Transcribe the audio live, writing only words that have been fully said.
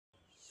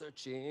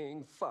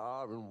Searching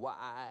far and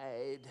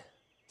wide,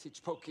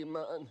 teach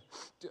Pokemon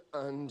to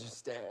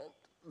understand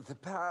the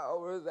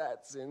power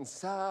that's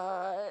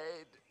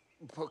inside.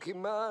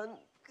 Pokemon,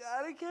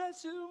 gotta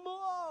catch 'em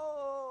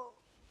all.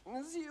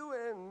 It's you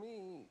and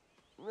me.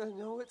 I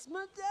know it's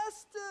my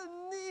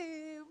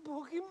destiny,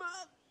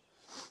 Pokemon.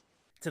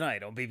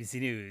 Tonight on BBC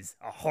News,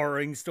 a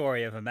horroring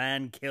story of a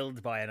man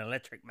killed by an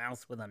electric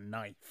mouse with a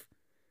knife.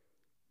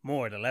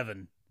 More at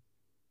 11.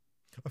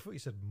 I thought you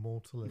said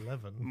Mortal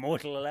 11.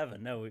 Mortal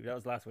 11. No, that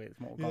was last week. It's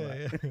Mortal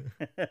Kombat.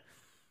 Yeah.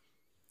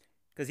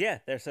 Because,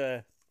 there's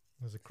a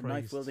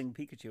knife-wielding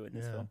Pikachu in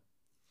this film.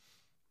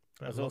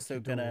 I was also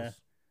gonna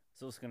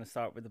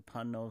start with the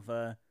pun of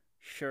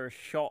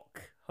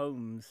Sherlock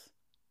Holmes,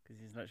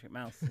 because he's an electric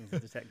mouse and he's a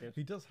detective.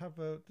 He does have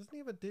a... Doesn't he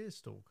have a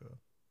deerstalker?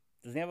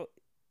 Doesn't he have a...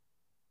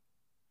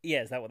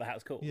 Yeah, is that what the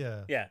hat's called?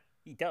 Yeah. Yeah,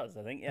 he does,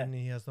 I think, yeah. And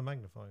he has the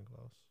magnifying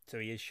glass. So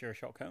he is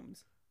Sherlock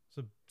Holmes.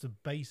 So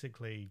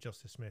basically,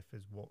 Justice Smith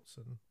is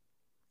Watson,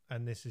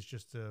 and this is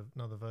just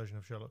another version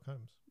of Sherlock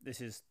Holmes. This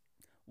is...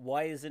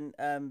 Why isn't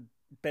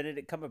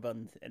Benedict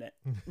Cumberbatch in it?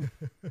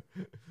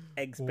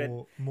 Eggs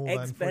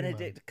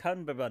Benedict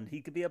Cumberbatch.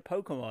 He could be a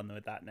Pokemon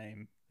with that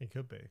name. He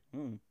could be.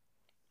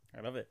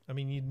 I love it. I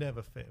mean, you'd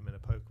never fit him in a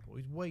Pokeball.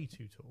 He's way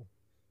too tall.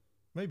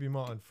 Maybe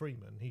Martin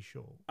Freeman. He's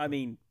short. I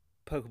mean,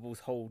 Pokeballs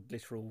hold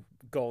literal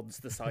gods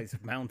the size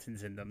of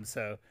mountains in them,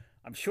 so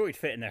I'm sure he'd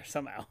fit in there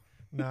somehow.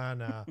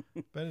 Nah.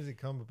 Benedict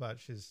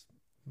Cumberbatch is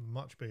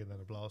much bigger than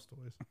a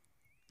Blastoise.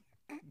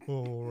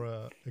 Or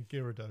a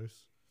Gyarados.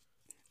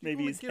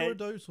 Maybe it's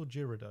Gyarados or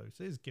Gyarados?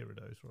 It is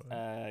Gyarados,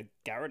 right?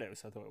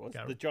 Gyarados, I thought it was.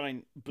 The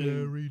giant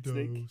blue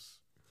snake.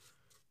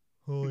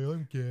 Hi,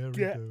 I'm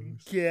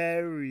Gyarados.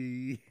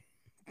 Gary.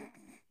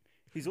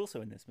 He's also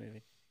in this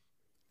movie.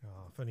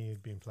 Oh, if only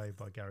he'd been played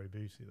by Gary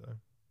Busey, though.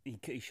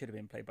 He should have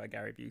been played by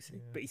Gary Busey,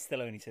 but he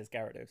still only says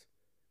Gyarados.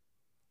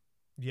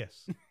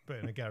 Yes, but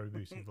in a Gary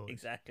Busey voice.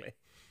 Exactly.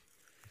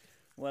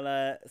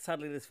 Well,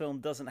 sadly, this film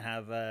doesn't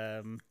have...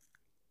 I've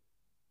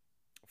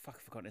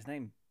forgotten his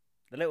name.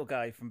 The little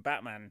guy from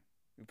Batman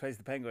who plays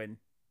the Penguin.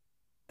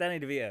 Danny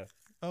DeVito.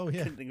 Oh,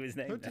 yeah. Couldn't think of his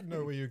name. I didn't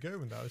know where you were going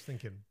with that. I was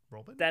thinking,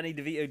 Robin? Danny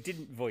DeVito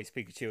didn't voice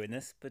Pikachu in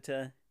this, but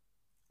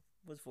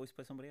was voiced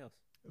by somebody else.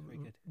 Very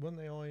good. Weren't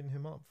they eyeing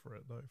him up for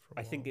it, though?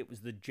 I think it was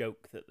the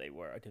joke that they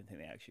were. I don't think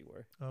they actually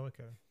were. Oh,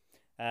 okay.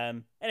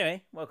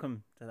 Anyway,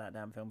 welcome to That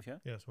Damn Film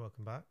Show. Yes,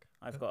 welcome back.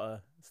 I've got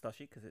a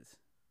slushie because it's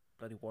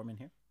bloody warm in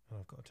here. And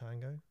I've got a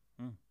tango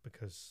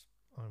because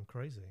I'm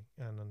crazy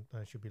and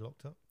I should be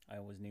locked up. I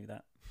always knew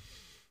that.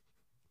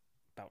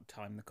 About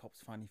time the cops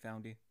finally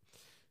found you.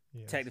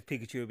 Yes. Detective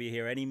Pikachu will be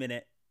here any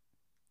minute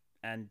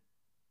and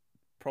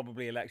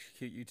probably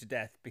electrocute you to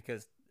death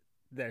because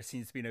there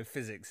seems to be no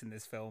physics in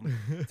this film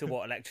to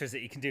what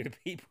electricity can do to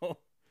people.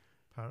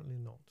 Apparently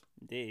not.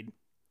 Indeed.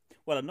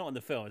 Well, not in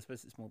the film. I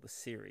suppose it's more the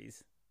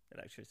series.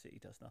 Electricity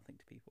does nothing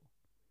to people.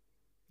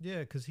 Yeah,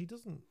 because he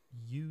doesn't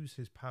use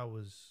his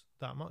powers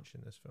that much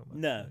in this film.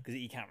 Actually. No, because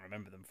he can't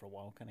remember them for a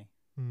while, can he?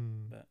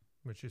 But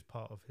which is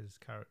part of his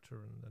character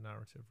and the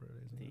narrative,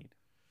 really, isn't it?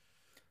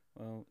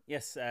 Well,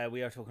 yes,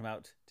 we are talking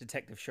about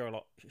Detective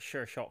Sherlock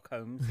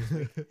Holmes this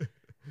week.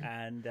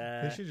 And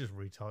they should just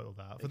retitle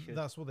that.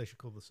 That's what they should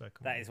call the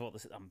second one. That is what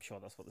I'm sure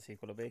that's what the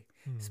sequel will be.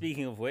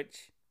 Speaking of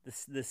which,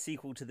 the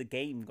sequel to the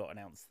game got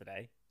announced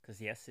today. Because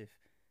yes, if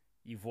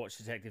you've watched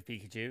Detective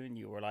Pikachu and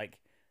you were like,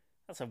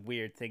 that's a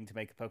weird thing to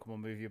make a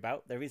Pokemon movie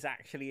about, there is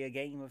actually a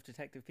game of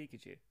Detective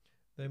Pikachu.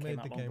 They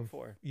made the game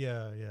before.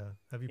 Yeah.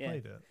 Have you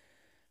played it?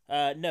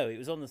 No, it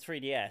was on the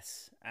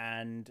 3DS,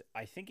 and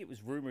I think it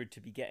was rumored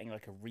to be getting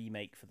like a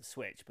remake for the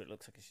Switch, but it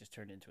looks like it's just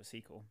turned into a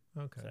sequel.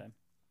 Okay. So,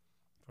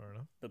 fair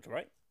enough. Looked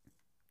alright.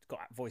 It's got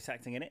voice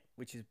acting in it,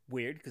 which is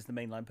weird because the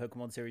mainline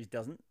Pokemon series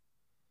doesn't.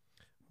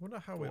 I wonder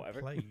how it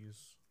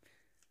plays.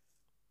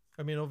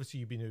 I mean, obviously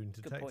you've been doing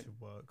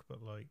detective work,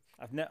 but like...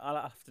 I'll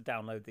have to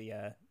download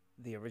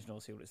the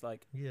original, see what it's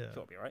like. Yeah.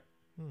 Sure, it'll be alright.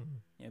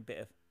 A bit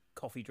of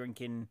coffee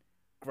drinking,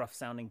 gruff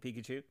sounding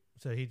Pikachu.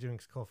 So he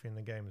drinks coffee in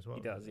the game as well?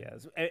 He does,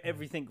 yeah.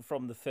 Everything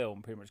from the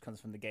film pretty much comes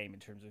from the game in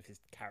terms of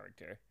his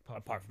character.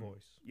 Apart from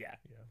voice. Yeah.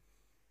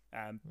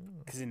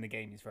 Because in the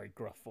game he's very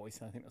gruff voice,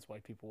 and I think that's why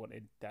people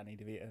wanted Danny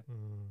DeVito.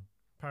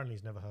 Apparently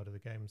he's never heard of the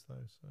games, though.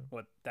 So.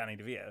 What, Danny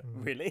DeVito?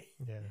 Really?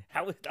 Yeah.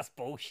 That's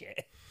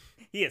bullshit.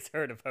 He has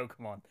heard of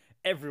Pokemon.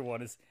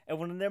 Everyone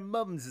and their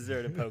mums has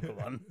heard of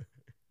Pokemon.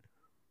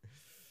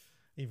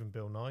 Even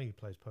Bill Nye, who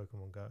plays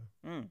Pokemon Go.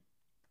 So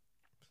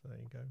there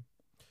you go.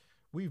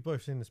 We've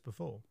both seen this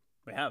before.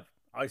 We have.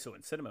 I saw it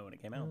in cinema when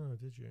it came out. Oh,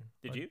 did you?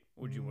 Did you?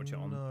 Or did you watch it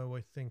on? No,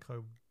 I think I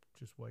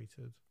just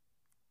waited.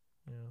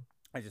 Yeah.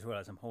 I just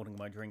realised I'm holding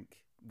my drink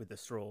with a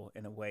straw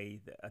in a way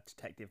that a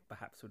detective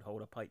perhaps would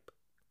hold a pipe.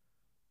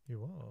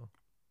 You are.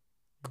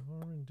 You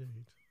are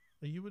indeed.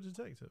 Are you a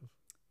detective?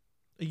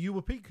 Are you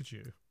a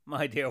Pikachu?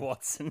 My dear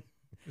Watson.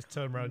 Just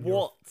turn around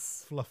your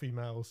fluffy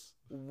mouse.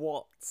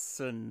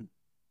 Watson.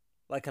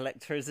 Like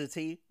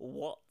electricity,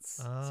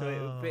 So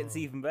it fits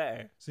even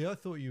better. See, I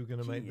thought you were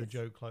going to make the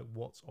joke like,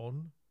 what's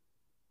on?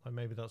 Like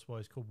maybe that's why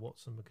he's called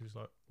Watson, because he's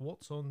like,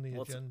 what's on the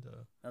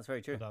agenda? That's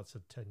very true. But that's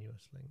a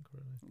tenuous link,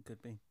 really. It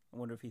could be. I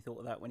wonder if he thought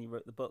of that when he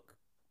wrote the book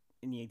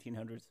in the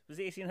 1800s. Was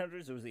it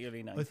 1800s or was it the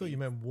early 1900s? I thought you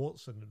meant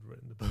Watson had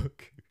written the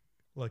book.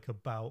 Like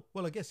about...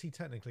 Well, I guess he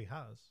technically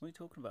has. What are you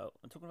talking about?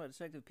 I'm talking about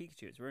Detective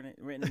Pikachu. It's written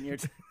in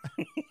the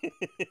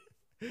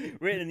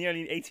written in the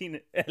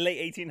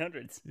late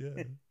 1800s.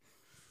 Yeah.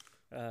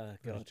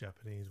 God.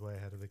 Japanese, way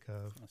ahead of the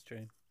curve. That's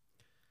true.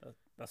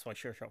 That's why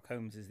Sherlock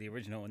Holmes is the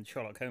original and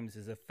Sherlock Holmes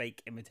is a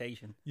fake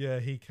imitation. Yeah,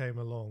 he came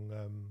along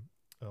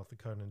after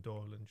Conan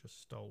Doyle and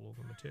just stole all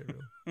the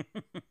material.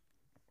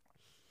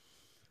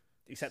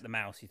 Except the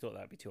mouse. You thought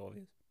that would be too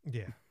obvious.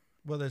 Yeah.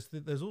 Well,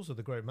 there's also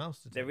The Great Mouse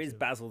Detective. There is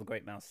Basil the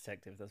Great Mouse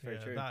Detective. That's very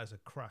true. That is a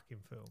cracking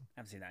film.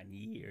 I haven't seen that in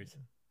years.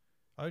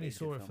 Yeah. I only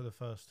saw it for the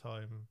first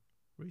time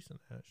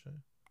recently,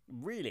 actually.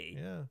 Really?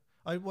 Yeah.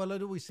 I'd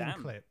always seen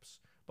clips,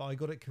 but I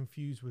got it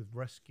confused with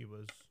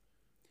Rescuers.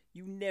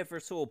 You never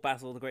saw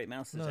Basil the Great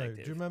Mouse Detective?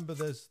 No. Do you remember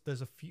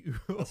there's a few...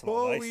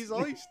 He's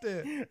iced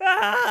it!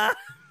 Ah!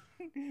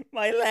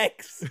 My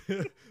legs!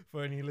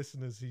 For any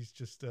listeners, he's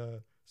just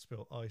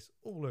spilled ice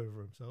all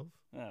over himself.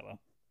 Oh, well.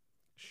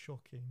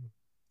 Shocking.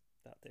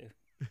 That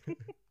do.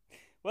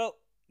 Well,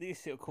 these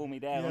still call me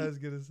down. Yeah, I was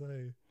going to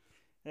say.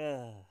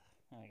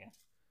 Okay.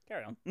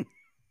 Carry on.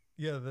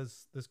 Yeah,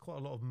 there's quite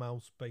a lot of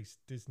mouse-based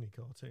Disney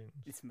cartoons.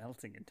 It's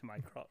melting into my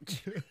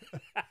crotch.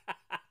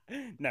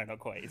 No, not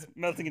quite. It's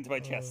melting into my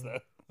chest, though.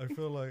 I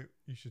feel like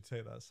you should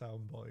take that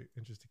soundbite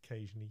and just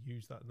occasionally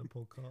use that in the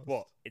podcast.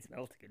 What? It's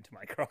melting into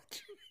my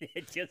crotch.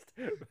 Just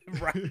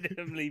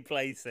randomly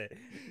place it.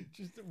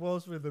 Just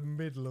whilst we're in the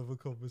middle of a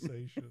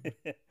conversation.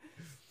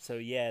 So,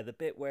 yeah, the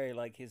bit where,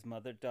 like, his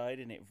mother died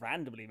and it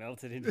randomly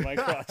melted into my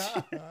crotch.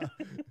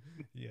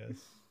 Yes.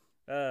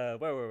 Where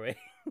were we?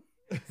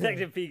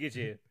 Detective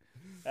Pikachu.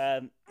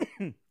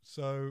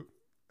 So,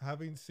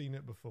 having seen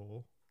it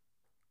before,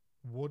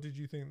 what did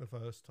you think the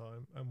first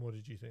time, and what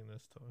did you think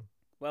this time?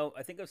 Well,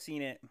 I think I've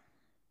seen it... How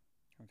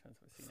many times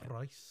have I seen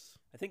Thrice?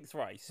 I think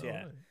thrice,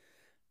 yeah. Right.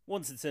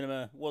 Once in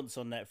cinema, once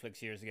on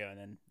Netflix years ago, and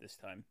then this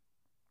time.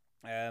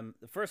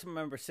 The first time I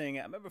remember seeing it,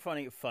 I remember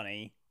finding it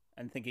funny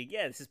and thinking,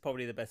 yeah, this is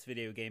probably the best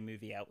video game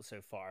movie out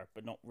so far,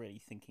 but not really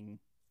thinking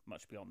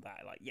much beyond that.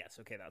 Like, yes,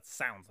 okay, that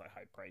sounds like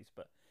high praise,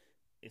 but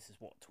this is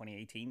what,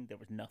 2018? There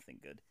was nothing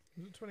good.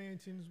 Was it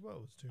 2018 as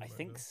well? I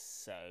think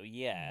so,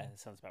 yeah. That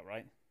sounds about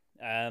right.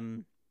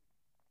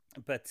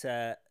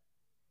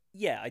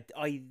 Yeah,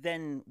 I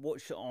then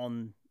watched it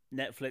on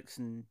Netflix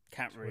and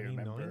can't really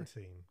remember.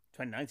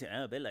 2019,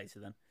 a bit later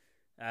then.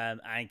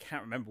 I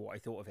can't remember what I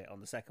thought of it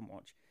on the second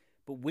watch.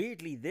 But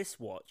weirdly, this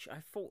watch, I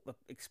thought,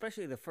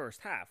 especially the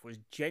first half, was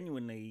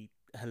genuinely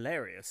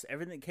hilarious.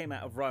 Everything that came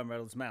out of Ryan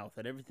Reynolds' mouth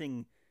and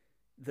everything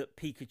that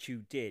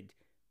Pikachu did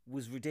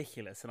was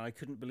ridiculous, and I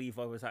couldn't believe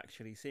I was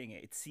actually seeing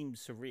it. It seemed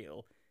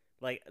surreal.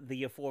 Like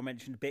the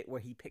aforementioned bit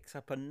where he picks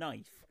up a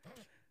knife.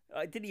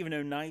 I didn't even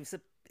know knives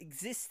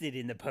existed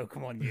in the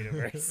Pokemon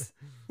universe.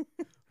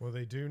 Well,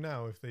 they do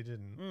now if they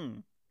didn't.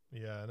 Mm.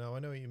 Yeah, no, I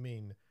know what you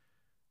mean.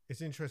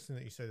 It's interesting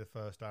that you say the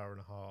first hour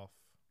and a half.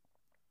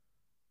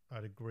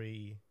 I'd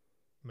agree,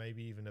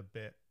 maybe even a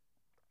bit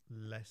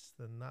less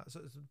than that. So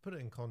to put it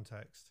in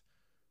context,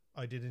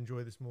 I did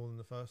enjoy this more than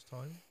the first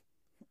time.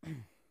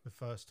 The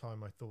first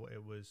time I thought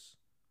it was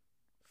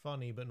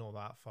funny, but not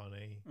that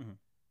funny,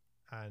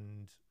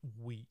 and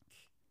weak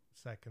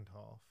second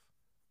half.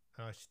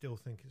 And I still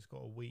think it's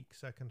got a weak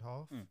second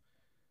half,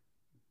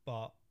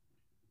 but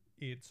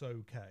it's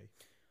okay.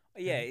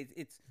 Yeah,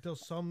 it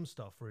does some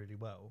stuff really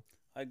well.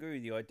 I agree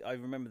with you. I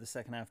remember the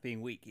second half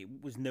being weak. It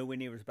was nowhere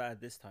near as bad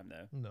this time,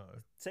 though. No.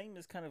 Same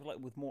as kind of like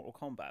with Mortal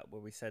Kombat,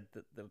 where we said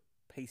that the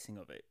pacing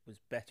of it was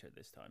better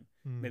this time.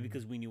 Maybe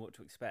because we knew what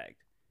to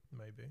expect.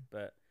 Maybe.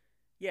 But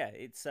yeah,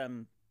 it's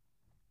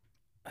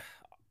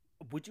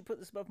would you put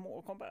this above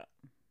Mortal Kombat?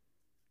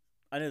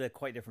 I know they're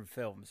quite different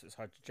films, so it's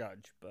hard to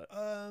judge, but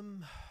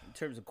in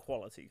terms of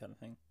quality kind of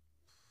thing.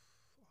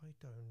 I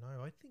don't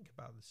know. I think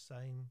about the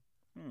same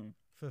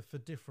for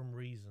different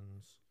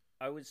reasons.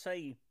 I would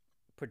say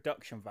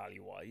production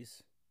value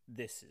wise,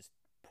 this is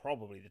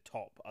probably the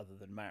top other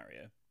than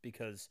Mario,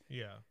 because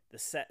the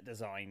set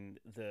design,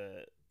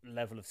 the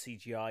level of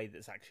CGI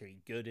that's actually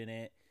good in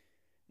it,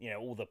 you know,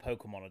 all the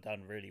Pokemon are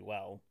done really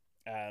well.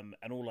 And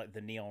all like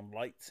the neon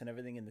lights and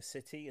everything in the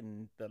city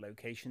and the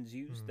locations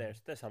used,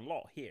 there's a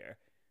lot here.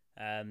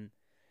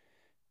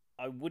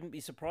 I wouldn't be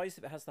surprised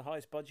if it has the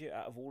highest budget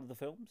out of all of the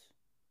films.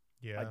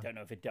 Yeah, I don't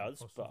know if it does,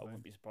 possibly. but I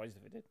wouldn't be surprised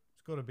if it did.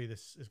 It's got to be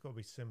this. It's got to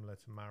be similar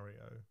to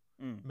Mario.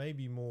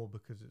 Maybe more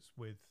because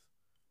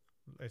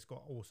it's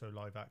got also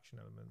live action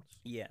elements.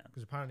 Yeah,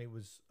 because apparently it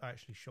was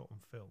actually shot on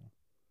film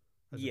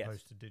as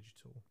opposed to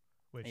digital,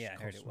 which I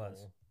heard it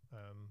was. more.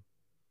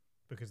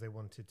 Because they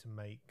wanted to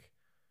make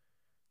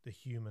the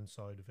human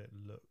side of it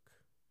look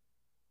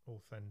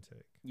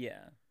authentic.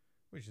 Yeah,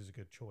 which is a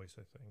good choice,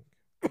 I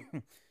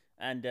think.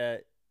 And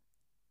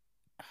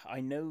I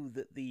know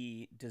that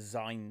the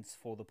designs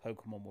for the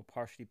Pokemon were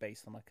partially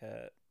based on like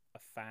a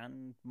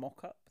fan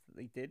mock-up that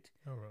they did.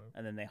 Oh, right.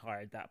 And then they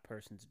hired that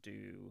person to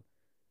do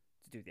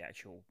the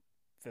actual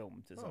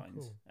film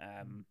designs.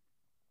 Cool.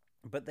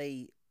 But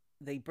they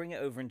bring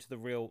it over into the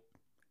real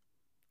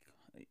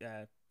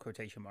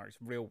quotation marks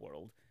real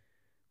world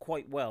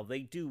quite well.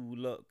 They do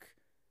look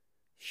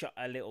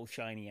a little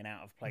shiny and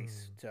out of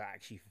place to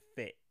actually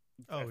fit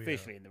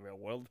officially in the real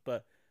world,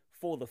 but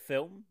for the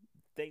film,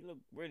 they look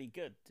really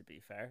good. To be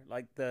fair,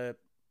 like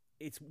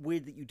it's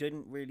weird that you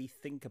didn't really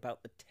think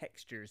about the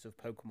textures of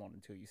Pokemon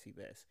until you see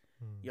this.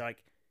 You're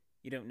like,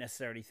 you don't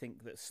necessarily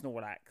think that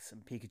Snorlax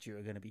and Pikachu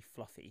are going to be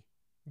fluffy.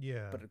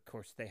 Yeah. But of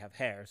course they have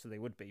hair, so they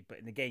would be. But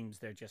in the games,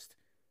 they're just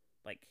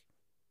like,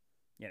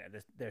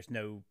 there's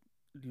no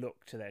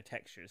look to their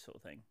textures, sort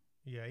of thing.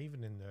 Yeah,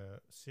 even in the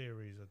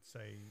series, I'd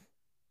say,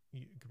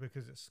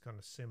 because it's kind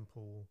of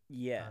simple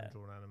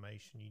hand-drawn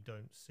animation, you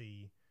don't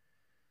see...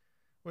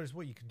 Whereas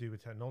what you can do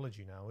with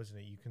technology now, isn't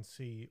it? You can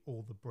see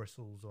all the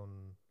bristles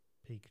on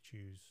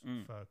Pikachu's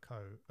fur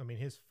coat. I mean,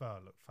 his fur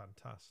looked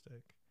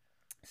fantastic.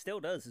 Still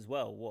does as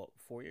well. What,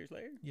 4 years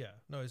later? Yeah,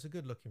 no, it's a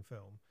good-looking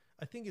film.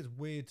 I think it's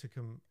weird to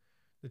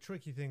the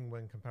tricky thing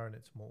when comparing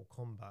it to Mortal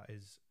Kombat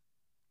is,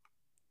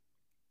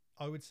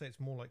 I would say it's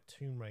more like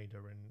Tomb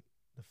Raider in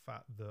the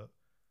fact that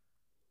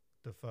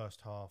the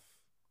first half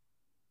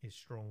is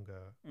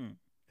stronger,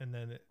 and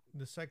then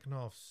the second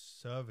half's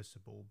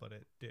serviceable, but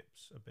it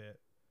dips a bit.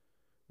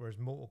 Whereas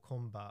Mortal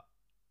Kombat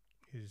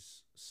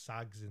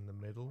sags in the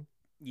middle.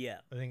 Yeah,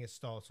 I think it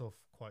starts off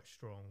quite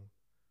strong,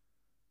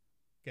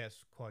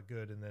 gets quite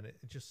good, and then it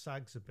just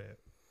sags a bit,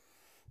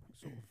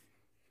 sort of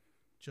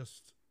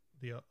just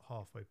the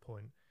halfway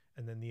point,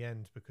 and then the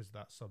end, because of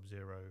that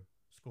Sub-Zero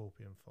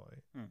Scorpion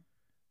fight,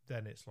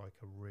 then it's like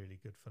a really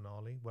good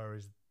finale.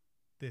 Whereas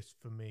this,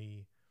 for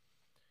me,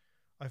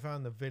 I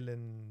found the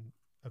villain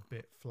a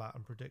bit flat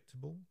and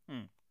predictable,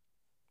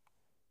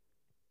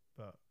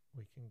 but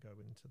we can go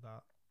into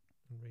that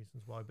and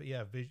reasons why. But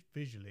yeah,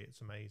 visually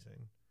it's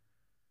amazing.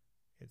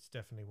 It's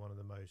definitely one of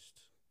the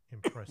most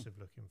impressive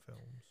looking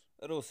films.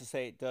 I'd also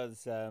say it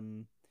does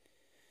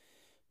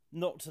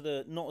not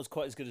as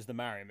quite as good as the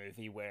Mario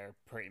movie, where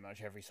pretty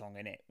much every song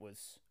in it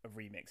was a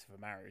remix of a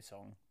Mario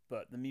song,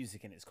 but the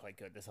music in it's quite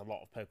good. There's a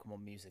lot of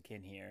Pokemon music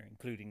in here,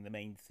 including the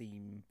main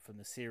theme from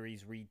the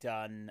series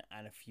redone,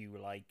 and a few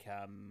like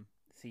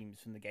themes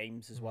from the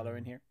games as well are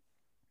in here.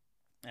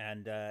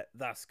 And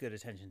that's good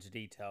attention to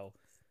detail.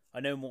 I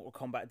know Mortal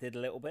Kombat did a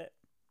little bit,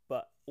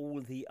 but all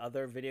the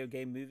other video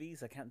game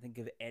movies, I can't think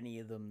of any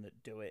of them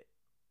that do it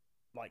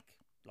like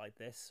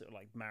this, or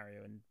like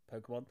Mario and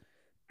Pokemon.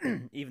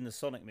 Even the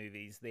Sonic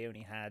movies, they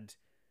only had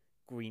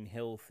Green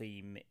Hill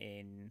theme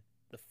in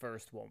the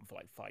first one for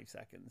like 5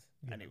 seconds,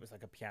 and it was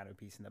like a piano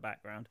piece in the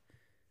background.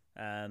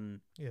 Yeah,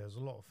 there's a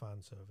lot of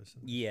fan service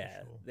in this,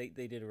 for sure.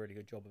 They did a really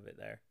good job of it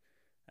there.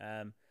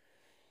 And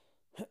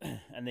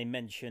they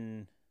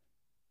mention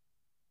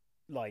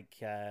like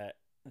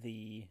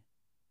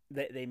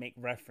they make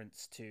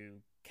reference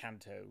to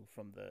Kanto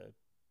from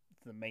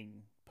the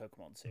main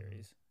Pokemon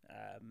series,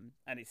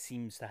 and it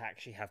seems to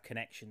actually have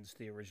connections to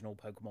the original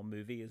Pokemon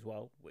movie as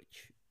well,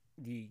 which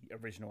the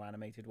original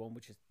animated one,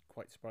 which is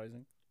quite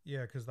surprising.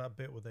 Yeah, because that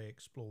bit where they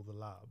explore the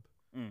lab,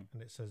 and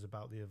it says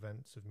about the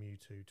events of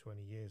Mewtwo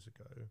 20 years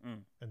ago,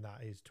 and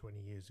that is 20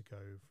 years ago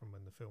from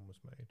when the film was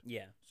made.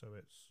 Yeah, so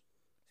it's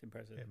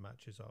impressive. It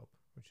matches up,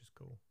 which is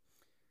cool.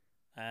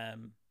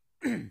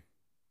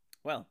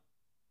 Well,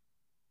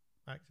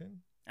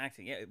 acting.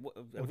 Yeah.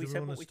 Have we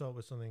want to start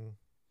with something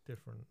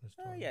different this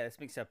time? Oh yeah, let's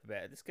mix it up a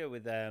bit. Let's go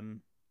with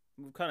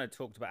we've kind of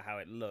talked about how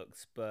it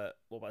looks, but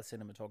what about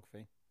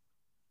cinematography?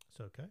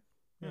 It's okay.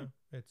 Yeah,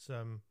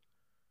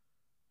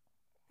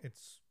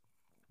 it's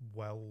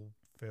well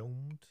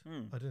filmed.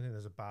 I don't think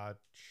there's a bad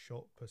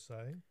shot per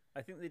se.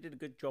 I think they did a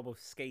good job of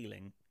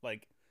scaling,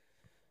 like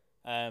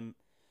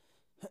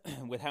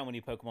with how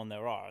many Pokemon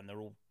there are, and they're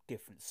all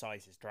different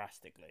sizes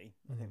drastically.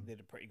 I think they did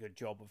a pretty good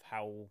job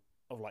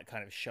of like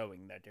kind of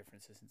showing their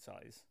differences in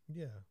size.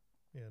 Yeah,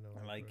 no.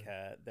 And like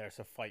there's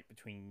a fight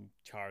between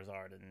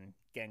Charizard and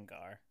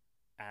Gengar,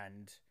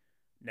 and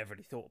never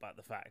really thought about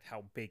the fact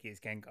how big is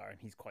Gengar, and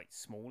he's quite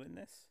small in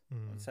this.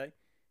 I'd say.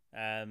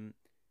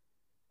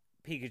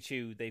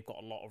 Pikachu, they've got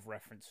a lot of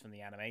reference from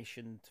the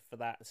animation for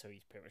that, so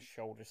he's pretty much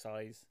shoulder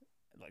size.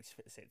 Like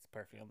it's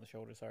perfectly on the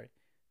shoulder. Sorry.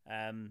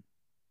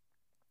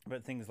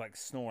 But things like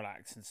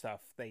Snorlax and stuff,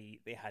 they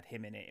had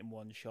him in it in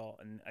one shot,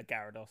 and a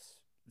Gyarados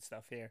and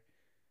stuff here.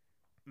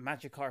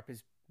 Magikarp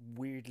is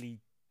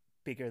weirdly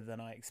bigger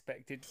than I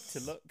expected to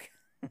look.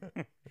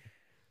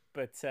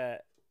 But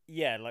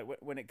yeah, like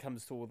when it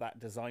comes to all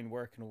that design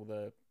work and all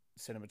the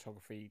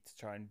cinematography to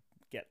try and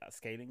get that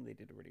scaling, they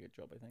did a really good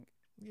job, I think.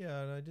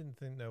 Yeah, and I didn't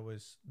think there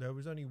was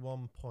only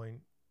one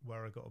point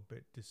where I got a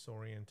bit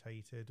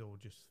disorientated or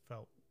just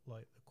felt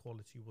like the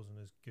quality wasn't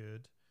as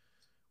good,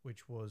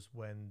 which was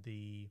when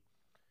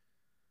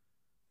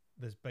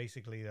there's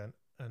basically a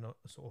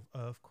sort of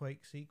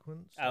earthquake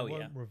sequence. Oh, I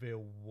won't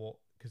reveal what,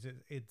 because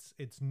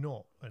it's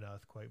not an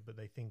earthquake, but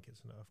they think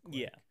it's an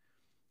earthquake. Yeah.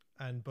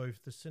 And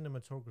both the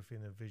cinematography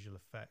and the visual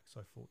effects,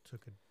 I thought,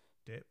 took a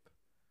dip.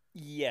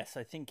 Yes,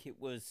 I think it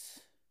was...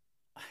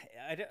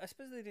 I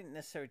suppose they didn't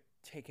necessarily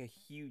take a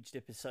huge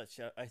dip as such.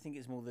 I think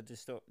it's more the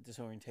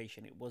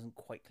disorientation. It wasn't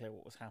quite clear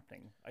what was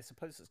happening. I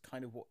suppose that's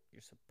kind of what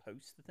you're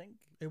supposed to think.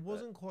 It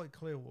wasn't quite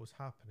clear what was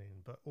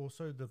happening, but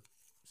also the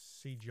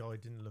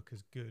CGI didn't look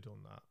as good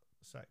on that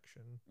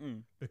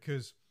section.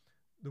 Because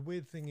the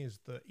weird thing is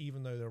that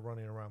even though they're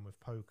running around with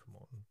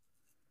Pokemon,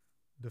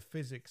 the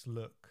physics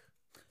look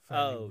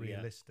fairly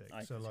realistic.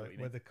 I So see what like you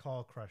where mean. the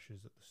car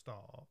crashes at the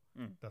start,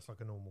 that's like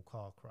a normal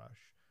car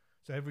crash.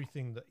 So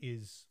everything that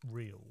is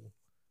real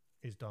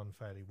is done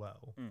fairly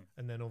well.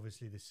 And then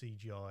obviously the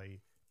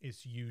CGI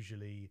is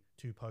usually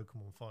two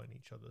Pokemon fighting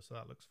each other, so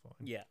that looks fine.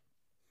 Yeah.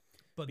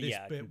 But this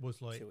bit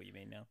was like see what you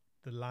mean now.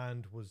 the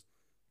land was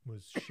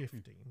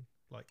shifting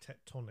like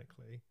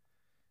tectonically,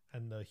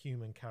 and the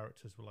human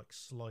characters were like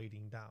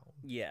sliding down.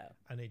 Yeah.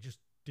 And it just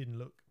didn't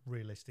look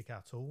realistic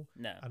at all.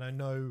 No. And I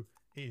know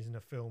it isn't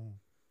a film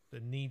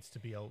that needs to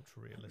be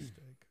ultra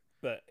realistic.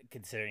 But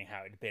considering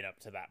how it'd been up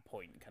to that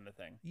point, kind of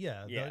thing.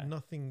 Yeah,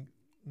 nothing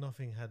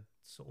had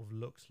sort of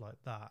looked like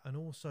that. And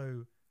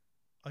also,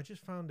 I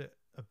just found it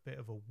a bit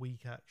of a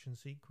weak action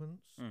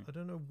sequence. I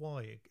don't know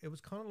why. It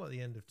was kind of like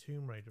the end of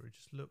Tomb Raider. It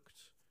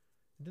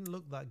didn't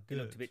look that good.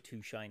 It looked a bit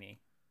too shiny.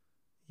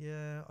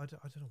 Yeah, I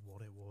don't know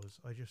what it was.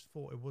 I just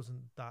thought it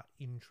wasn't that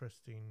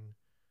interesting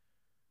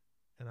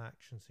an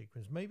action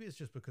sequence. Maybe it's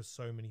just because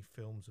so many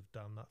films have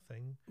done that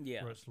thing.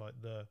 Yeah. Where it's like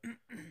the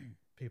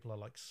people are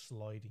like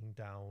sliding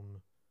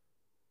down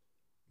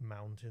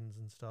mountains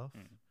and stuff.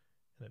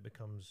 And it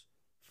becomes,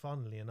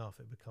 funnily enough,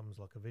 it becomes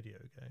like a video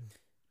game.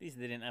 At least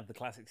they didn't have the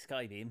classic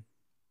Skybeam.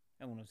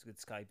 Everyone knows a good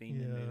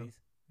Skybeam in movies.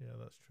 Yeah,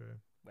 that's true.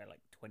 Where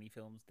like 20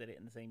 films did it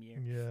in the same year.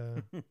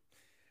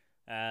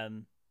 Yeah.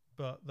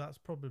 But that's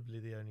probably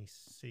the only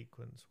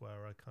sequence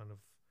where I kind of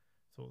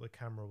thought the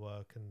camera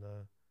work and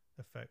the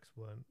effects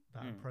weren't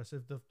that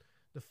impressive.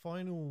 The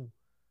final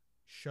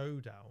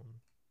showdown,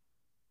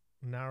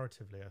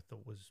 narratively, I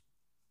thought was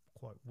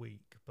quite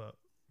weak, but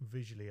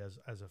visually as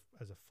a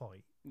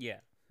fight,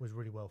 was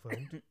really well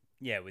filmed.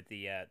 With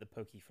the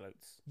pokey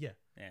floats. Yeah,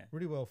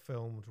 really well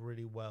filmed,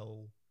 really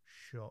well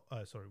shot.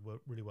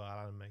 Really well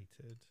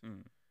animated,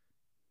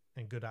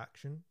 and good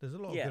action. There's a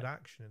lot of good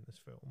action in this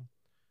film.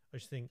 I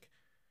just think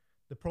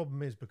the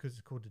problem is because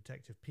it's called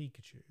Detective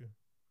Pikachu,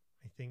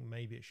 I think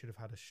maybe it should have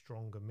had a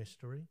stronger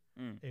mystery.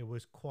 It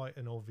was quite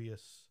an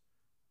obvious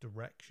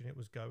direction it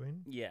was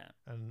going. Yeah.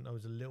 And I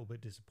was a little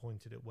bit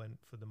disappointed it went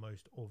for the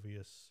most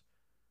obvious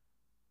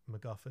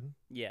MacGuffin.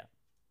 Yeah.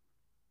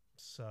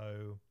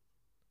 So,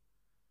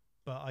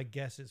 but I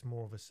guess it's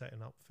more of a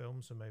setting up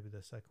film, so maybe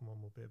the second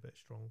one will be a bit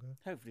stronger.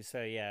 Hopefully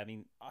so, yeah. I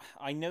mean,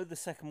 I know the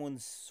second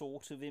one's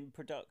sort of in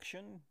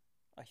production.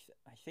 I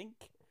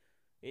think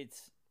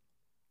it's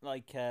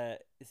like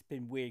it's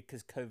been weird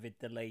because COVID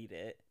delayed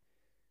it,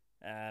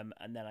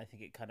 and then I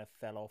think it kind of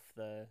fell off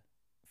a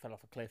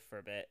cliff for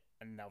a bit,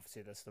 and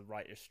obviously there's the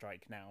writer's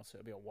strike now, so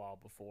it'll be a while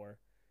before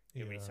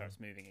it really starts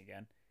moving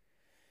again.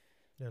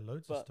 Yeah,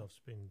 loads of stuff's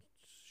been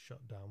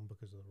shut down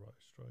because of the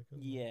writer's strike.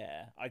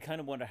 Yeah, I kind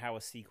of wonder how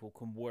a sequel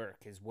can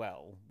work as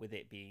well, with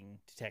it being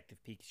Detective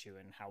Pikachu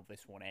and how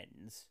this one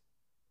ends.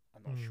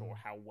 I'm not sure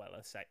how well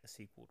a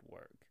sequel would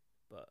work,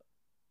 but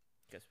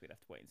I guess we'd have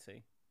to wait and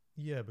see.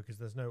 Yeah, because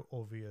there's no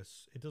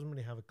obvious... It doesn't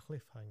really have a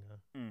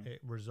cliffhanger.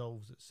 It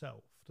resolves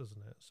itself,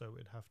 doesn't it? So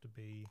it'd have to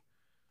be...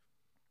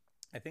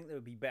 I think they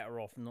would be better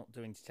off not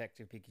doing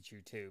Detective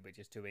Pikachu 2, but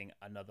just doing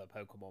another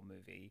Pokemon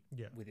movie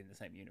within the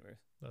same universe.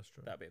 That's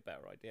true. That'd be a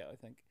better idea, I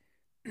think.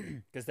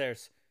 Because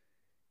there's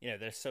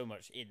so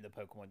much in the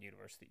Pokemon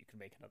universe that you can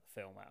make another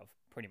film out of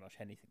pretty much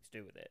anything to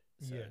do with it.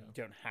 So you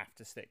don't have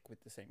to stick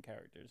with the same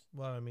characters.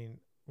 Well, I mean,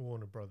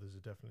 Warner Brothers are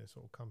definitely a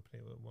sort of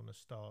company that want to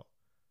start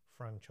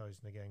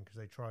franchising again, because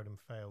they tried and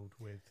failed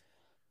with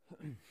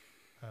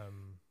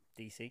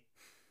DC.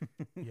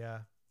 Yeah.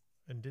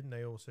 And didn't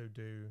they also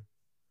do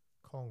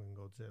Kong and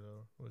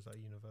Godzilla? Or was that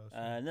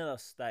Universal? No,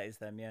 that is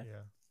them, yeah.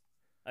 Yeah.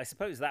 I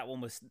suppose that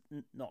one was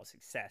not a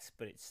success,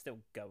 but it's still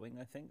going,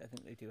 I think. I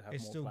think they do have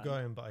it's more still planned.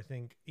 going, but I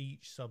think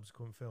each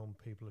subsequent film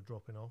people are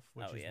dropping off,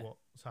 which is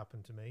what's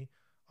happened to me.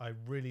 I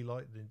really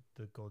liked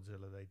the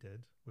Godzilla they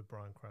did with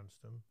Bryan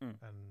Cranston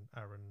and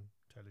Aaron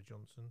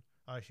Taylor-Johnson.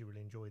 I actually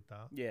really enjoyed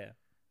that. Yeah.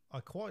 I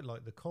quite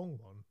liked the Kong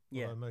one,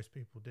 although most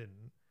people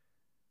didn't.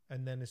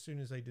 And then as soon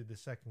as they did the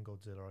second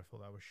Godzilla, I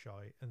thought that was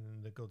shite. And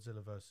then the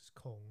Godzilla versus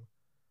Kong,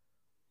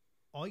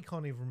 I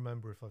can't even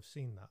remember if I've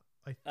seen that.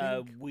 I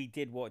think we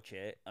did watch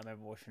it. I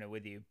remember watching it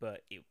with you,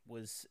 but it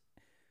was...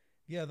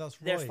 Yeah,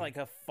 that's right. There's like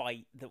a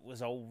fight that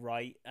was all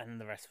right, and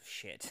the rest was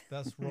shit.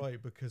 That's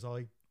right, because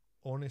I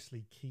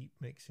honestly keep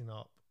mixing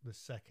up the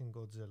second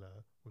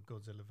Godzilla with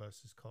Godzilla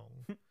versus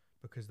Kong,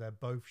 because they're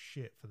both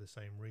shit for the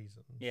same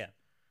reasons. Yeah.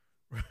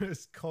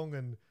 Whereas Kong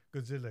and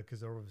Godzilla,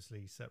 because they're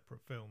obviously separate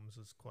films,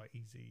 is quite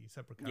easy,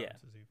 separate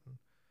characters even.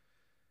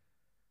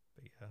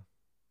 But yeah.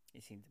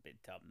 It seemed a bit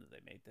dumb that they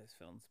made those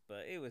films,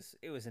 but it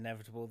was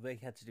inevitable. They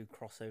had to do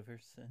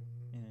crossovers, so,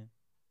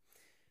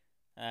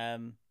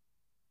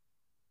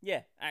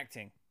 yeah,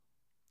 acting.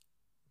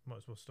 Might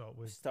as well start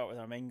with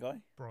our main guy,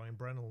 Brian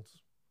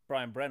Reynolds.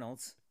 Brian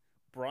Reynolds.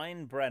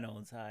 Brian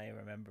Reynolds. I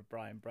remember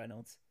Brian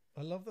Reynolds.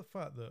 I love the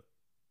fact that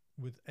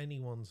with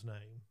anyone's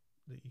name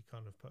that you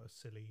kind of put a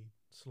silly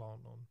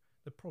slant on,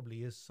 there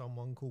probably is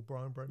someone called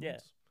Brian Reynolds. Yeah.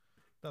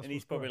 That's And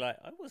he's what's probably great. like,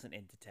 I wasn't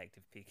in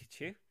Detective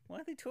Pikachu. Why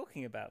are they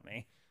talking about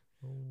me?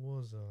 Or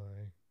was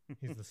I?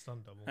 He's the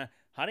stunt double.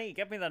 Honey,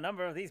 give me the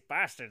number of these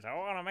bastards. I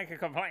want to make a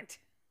complaint.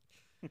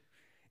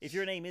 If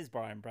your name is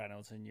Brian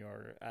Reynolds and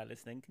you're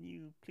listening, can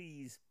you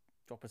please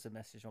drop us a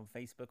message on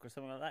Facebook or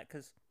something like that?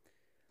 Because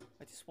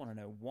I just want to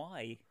know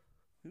why.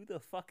 Who the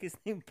fuck is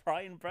named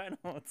Brian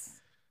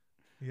Reynolds?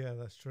 Yeah,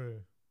 that's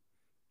true.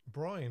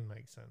 Brian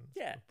makes sense.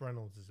 Yeah. But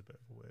Reynolds is a bit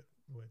of a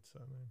weird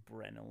surname.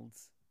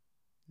 Reynolds.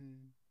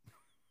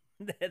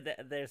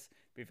 There's,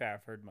 to be fair,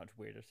 I've heard much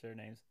weirder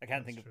surnames. I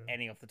can't That's think true. of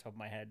any off the top of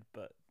my head,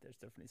 but there's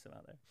definitely some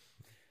out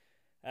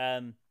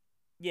there.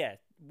 Yeah,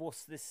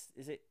 what's this?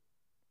 Is it?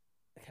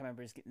 I can't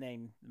remember his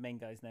name, the main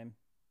guy's name.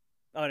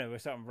 Oh no, we're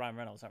starting with Ryan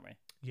Reynolds, aren't we?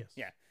 Yes.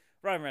 Yeah.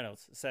 Ryan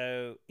Reynolds.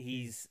 So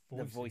he's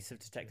the voicing voice of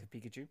Pikachu. Detective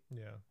Pikachu.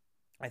 Yeah.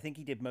 I think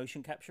he did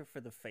motion capture for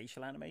the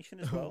facial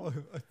animation as well.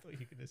 I thought you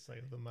were going to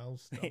say the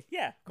mouse stuff.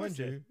 Yeah, of course Mind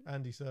he did. you,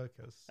 Andy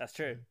Serkis. That's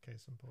true.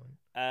 Case in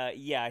point.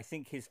 Yeah, I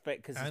think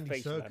because his Andy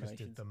facial Serkis animations.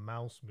 did the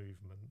mouse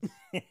movement.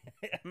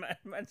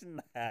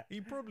 Imagine that. He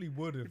probably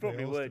would have. He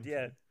probably would,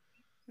 yeah.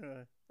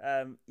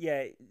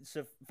 Yeah,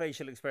 so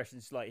facial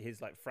expressions like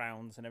his like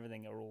frowns and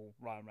everything are all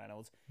Ryan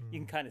Reynolds. You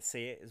can kind of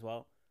see it as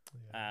well.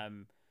 Yeah.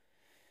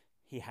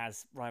 He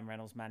has Ryan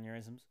Reynolds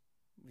mannerisms,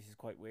 which is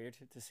quite weird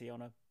to see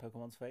on a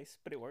Pokemon's face,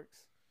 but it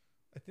works.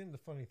 I think the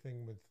funny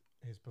thing with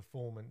his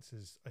performance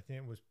is, I think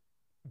it was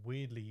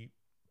weirdly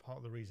part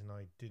of the reason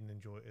I didn't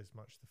enjoy it as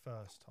much the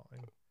first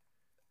time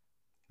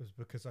was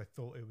because I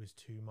thought it was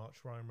too much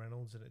Ryan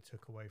Reynolds and it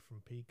took away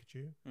from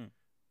Pikachu.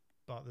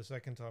 But the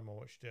second time I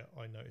watched it,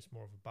 I noticed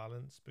more of a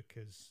balance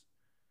because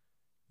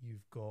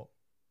you've got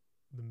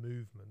the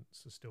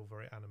movements are still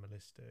very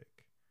animalistic.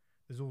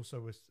 There's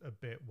also a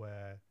bit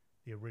where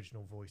the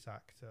original voice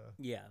actor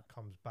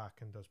comes back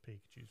and does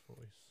Pikachu's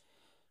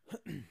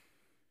voice.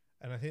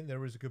 And I think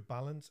there is a good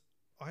balance.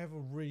 I have a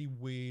really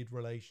weird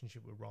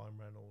relationship with Ryan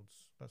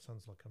Reynolds. That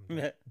sounds like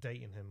I'm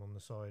dating him on the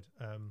side.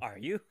 Are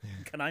you?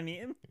 Can I meet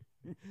him?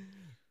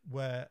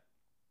 Where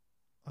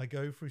I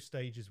go through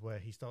stages where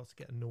he starts to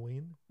get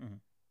annoying,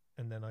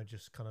 and then I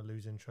just kind of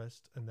lose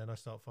interest, and then I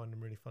start finding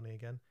him really funny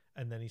again,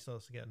 and then he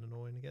starts to get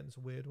annoying again. It's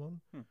a weird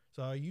one.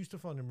 So I used to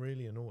find him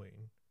really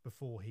annoying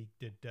before he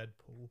did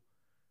Deadpool,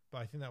 but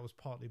I think that was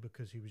partly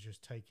because he was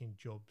just taking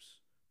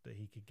jobs that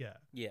he could get.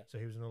 Yeah. So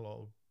he was in a lot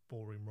of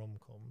boring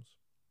rom-coms.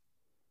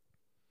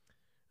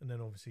 And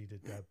then obviously he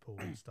did Deadpool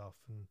and stuff.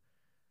 And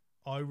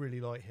I really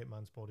like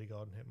Hitman's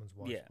Bodyguard and Hitman's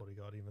Wife's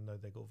Bodyguard, even though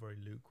they got very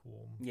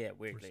lukewarm. Yeah,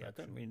 weirdly. I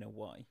reception. don't really know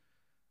why.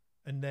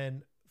 And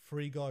then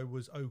Free Guy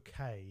was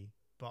okay,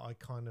 but I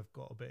kind of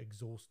got a bit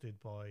exhausted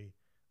by...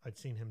 I'd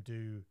seen him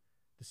do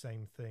the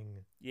same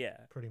thing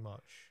pretty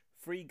much.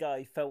 Free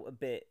Guy felt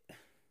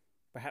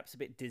perhaps a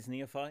bit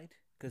Disneyified,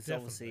 because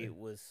obviously it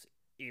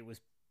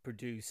was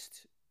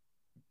produced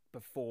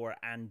before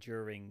and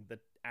during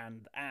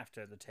and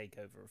after the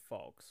takeover of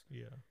Fox.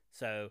 Yeah.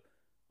 So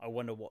I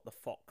wonder what the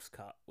Fox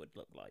cut would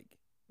look like.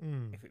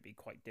 If it'd be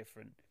quite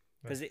different,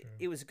 because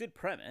it was a good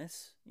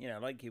premise,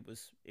 like it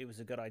was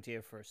a good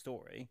idea for a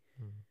story,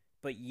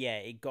 but yeah,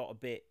 it got a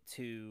bit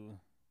too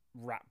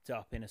wrapped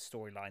up in a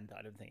storyline that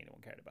I don't think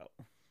anyone cared about.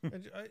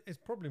 It's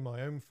probably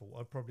my own fault.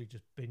 I probably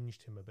just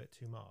binged him a bit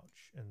too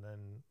much and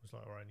then was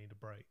like, all right, I need a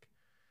break.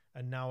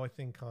 And now I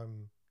think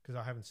because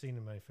I haven't seen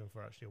him in anything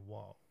for actually a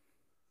while,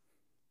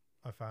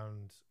 I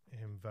found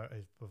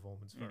his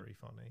performance very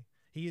funny.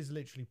 He is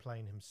literally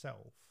playing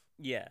himself.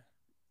 Yeah.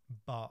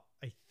 But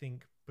I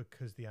think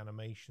because the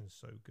animation's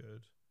so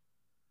good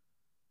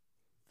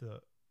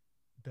that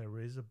there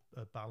is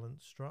a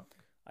balance struck.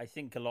 I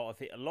think a lot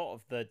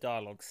of the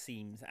dialogue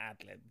seems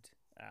ad-libbed.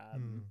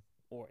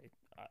 Or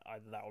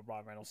either that or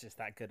Ryan Reynolds just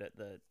that good at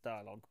the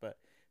dialogue. But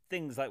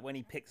things like when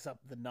he picks up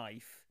the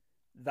knife,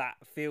 that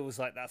feels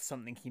like that's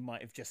something he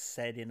might have just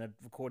said in a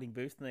recording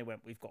booth and they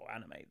went, we've got to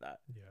animate that.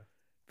 Yeah.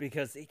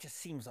 Because it just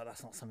seems like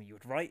that's not something you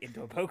would write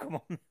into a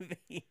Pokemon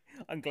movie.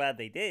 I'm glad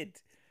they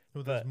did.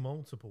 Well, there's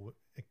multiple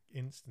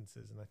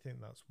instances, and I think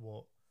that's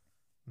what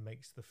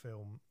makes the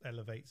film,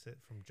 elevates it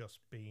from just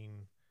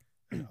being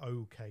an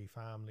okay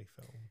family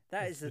film.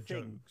 That is the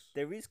thing. Jokes.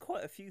 There is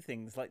quite a few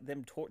things, like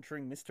them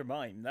torturing Mr.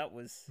 Mime. That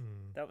was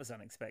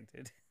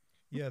unexpected.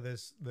 Yeah,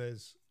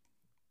 there's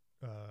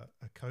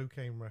a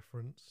cocaine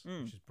reference,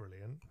 which is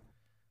brilliant.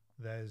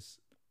 There's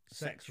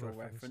Sexual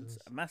reference,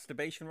 a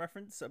masturbation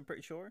reference, I'm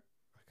pretty sure.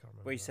 I can't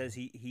remember. Where he says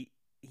he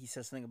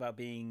says something about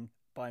being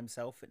by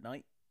himself at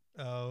night.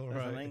 Oh,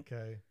 right, something.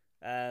 okay.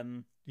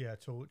 Yeah,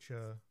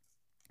 torture.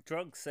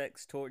 Drugs,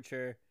 sex,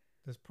 torture.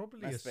 There's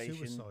probably a masturbation.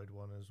 suicide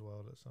one as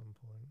well at some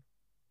point.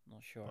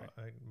 Not sure.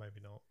 But maybe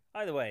not.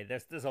 Either way,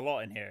 there's a lot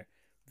in here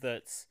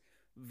that's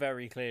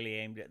very clearly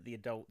aimed at the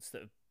adults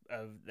that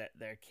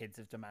their kids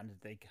have demanded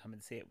they come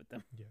and see it with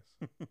them. Yes,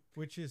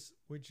 which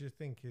I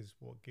think is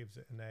what gives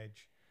it an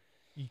edge.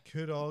 You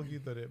could argue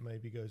that it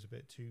maybe goes a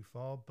bit too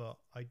far, but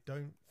I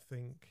don't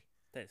think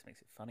That just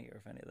makes it funnier,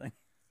 if anything.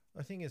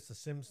 I think it's the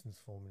Simpsons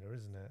formula,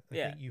 isn't it? I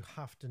Yeah. think you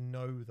have to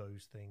know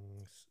those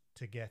things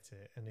to get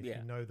it, and if Yeah.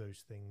 you know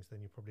those things,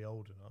 then you're probably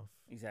old enough.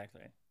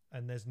 Exactly.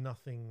 And there's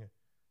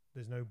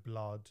no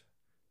blood.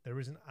 There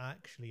isn't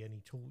actually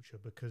any torture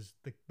because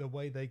the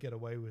way they get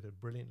away with it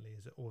brilliantly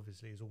is it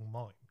obviously is all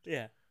mimed.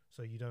 Yeah.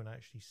 So you don't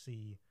actually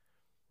see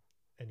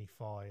any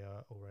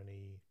fire or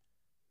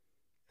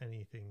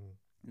anything.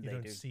 You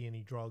don't see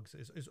any drugs.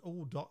 It's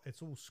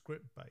all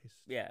script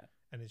based. Yeah.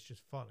 And it's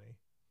just funny.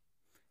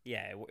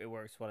 Yeah, it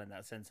works well in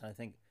that sense. And I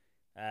think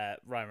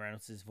Ryan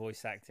Reynolds'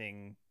 voice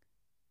acting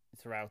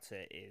throughout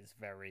it is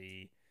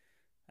very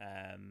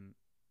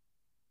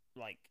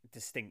like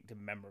distinct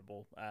and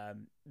memorable.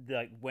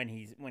 Like when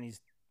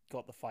he's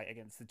got the fight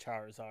against the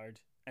Charizard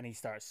and he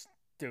starts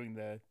doing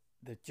the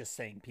just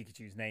saying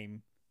Pikachu's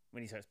name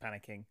when he starts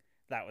panicking,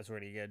 that was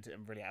really good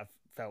and really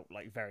felt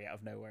like very out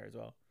of nowhere as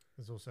well.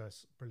 There's also a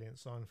brilliant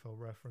Seinfeld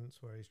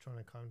reference where he's trying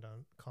to calm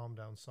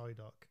down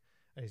Psyduck,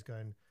 and he's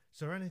going,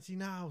 "Serenity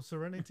now,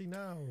 serenity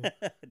now,"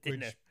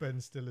 which Ben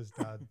Stiller's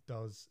dad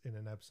does in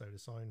an episode of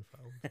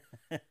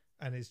Seinfeld,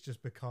 and it's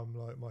just become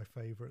like my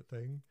favorite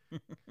thing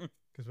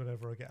because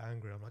whenever I get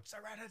angry, I'm like,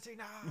 "Serenity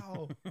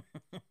now."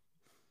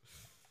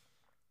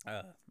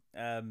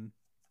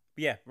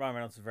 Yeah, Ryan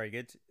Reynolds is very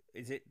good.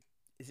 Is it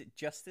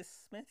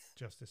Justice Smith?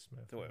 Justice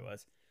Smith. I thought it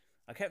was.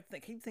 I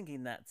keep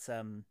thinking that's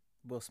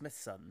Will Smith's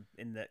son.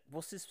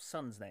 What's his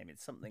son's name?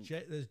 It's something.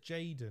 There's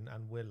Jaden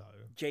and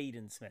Willow.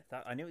 Jaden Smith.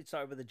 I knew it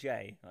started with a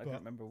J. I can't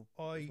remember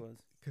what it was.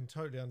 I can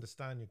totally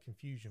understand your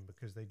confusion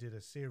because they did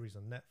a series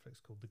on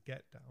Netflix called The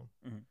Get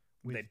Down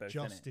with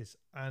Justice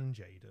and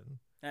Jaden.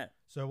 Yeah.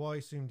 So I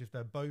assumed if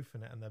they're both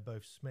in it and they're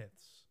both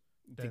Smiths,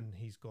 then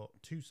he's got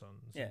two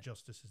sons and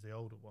Justice is the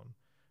older one.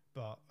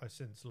 But I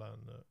since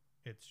learned that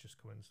it's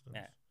just coincidence.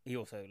 Yeah. He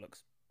also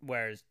looks,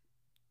 whereas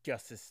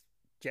Justice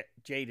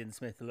Jaden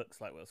Smith looks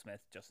like Will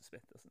Smith, Justice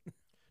Smith doesn't.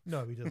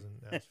 No, he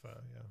doesn't. That's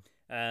fair,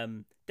 yeah.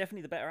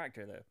 Definitely the better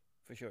actor, though,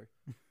 for sure.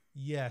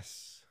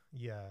 Yes,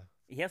 yeah.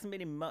 He hasn't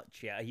been in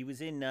much yet. He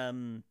was in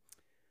the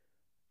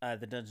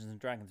Dungeons and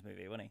Dragons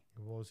movie, wasn't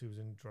he? He was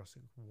in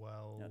Jurassic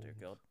World. Oh, dear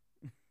God.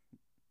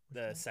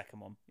 The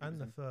second one.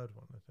 And the third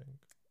one, I think.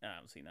 I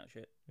haven't seen that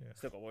shit. Yeah.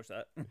 Still got to watch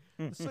that.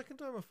 The second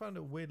time I found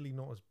it weirdly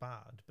not as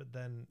bad, but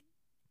then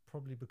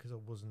probably because I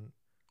wasn't,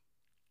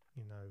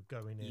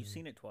 going in. You've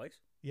seen it twice?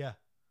 Yeah.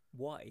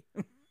 Why?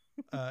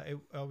 I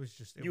was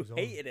just. You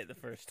hated it the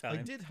first time. I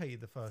did hate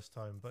it the first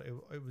time, but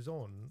it was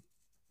on.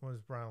 I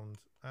was round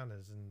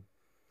Anna's, and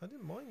I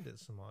didn't mind it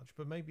so much.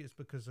 But maybe it's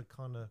because I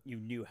kind of. You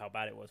knew how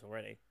bad it was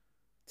already.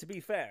 To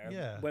be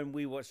fair, when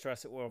we watched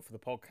Jurassic World for the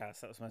podcast,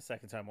 that was my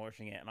second time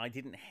watching it, and I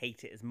didn't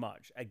hate it as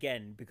much.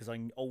 Again, because I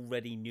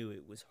already knew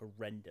it was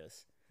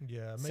horrendous.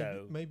 Yeah,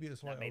 maybe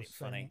it's like I was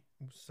funny.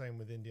 Same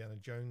with Indiana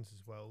Jones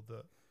as well.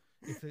 That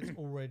if it's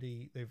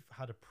already they've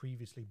had a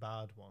previously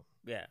bad one,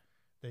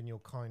 then you're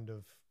kind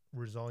of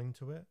resigned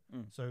to it.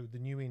 So the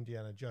new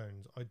Indiana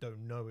Jones, I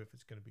don't know if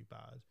it's going to be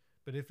bad,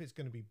 but if it's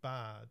going to be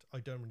bad, I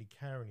don't really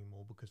care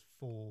anymore because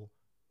 4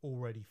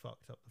 already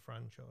fucked up the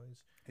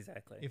franchise.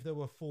 Exactly. If there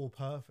were 4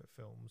 perfect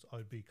films,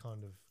 I'd be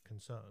kind of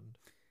concerned.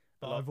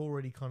 But I've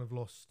already kind of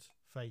lost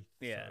faith,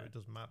 so it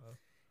doesn't matter.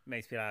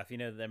 Makes me laugh. You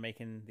know that they're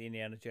making the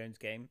Indiana Jones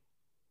game?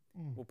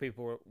 Well,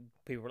 people were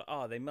like,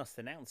 oh, they must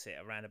announce it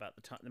around about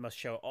the time. They must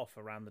show it off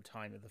around the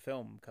time of the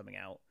film coming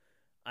out.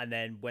 And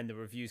then when the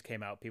reviews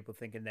came out, people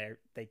thinking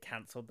they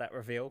cancelled that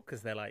reveal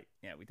because they're like,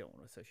 yeah, we don't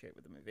want to associate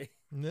with the movie.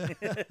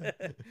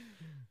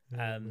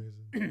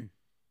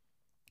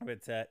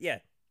 But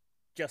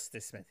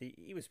Justice Smith,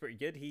 he was pretty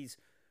good.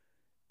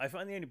 I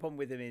find the only problem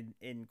with him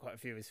in quite a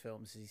few of his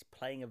films is he's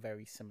playing a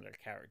very similar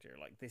character.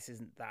 Like, this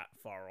isn't that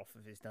far off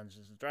of his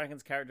Dungeons and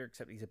Dragons character,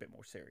 except he's a bit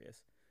more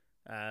serious.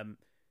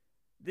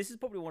 This is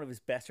probably one of his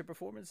better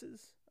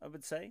performances, I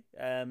would say.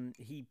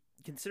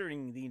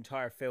 Considering the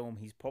entire film,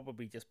 he's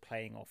probably just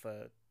playing off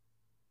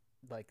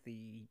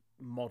the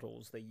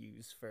models they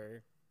use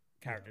for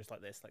characters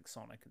like this, like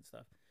Sonic and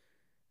stuff.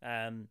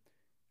 And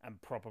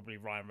probably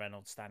Ryan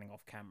Reynolds standing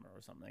off camera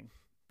or something.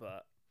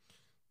 But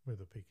with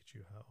a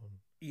Pikachu hat on.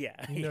 Yeah.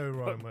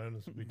 Ryan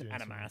Reynolds would be doing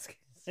and a mask.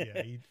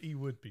 Yeah, he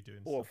would be doing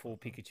or a full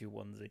Pikachu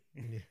onesie.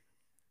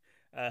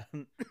 Yeah.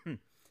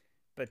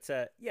 But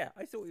I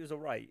thought he was all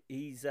right.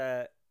 He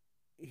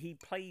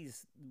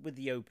plays with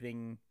the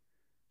opening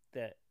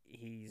that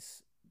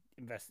he's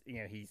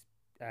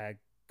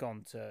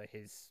gone to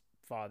his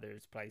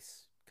father's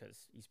place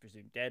because he's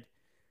presumed dead.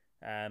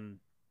 I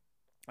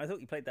thought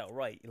he played that all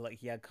right. Like,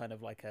 he had kind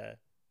of like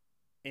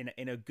in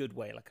a good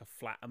way, like a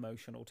flat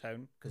emotional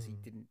tone because he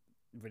didn't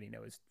really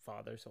know his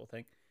father, sort of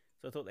thing.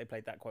 So I thought they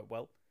played that quite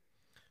well.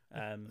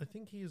 I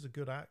think he is a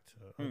good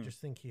actor. I just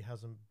think he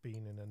hasn't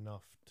been in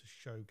enough to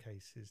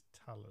showcase his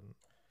talent.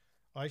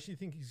 I actually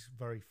think he's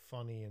very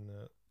funny in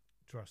the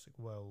Jurassic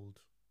World.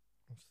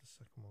 What's the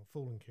second one?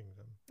 Fallen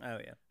Kingdom. Oh,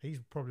 yeah.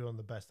 He's probably one of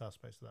the best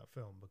aspects of that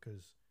film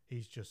because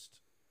he's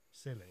just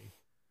silly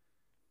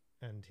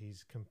and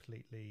he's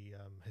completely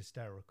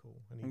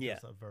hysterical and he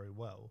does that very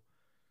well.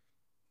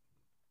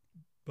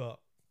 But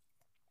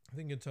I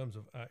think in terms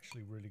of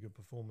actually really good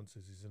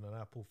performances, he's in an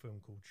Apple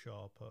film called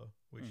Sharper,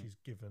 which he's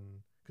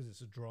given, because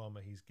it's a drama,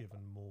 he's given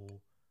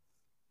more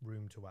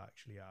room to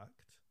actually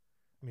act.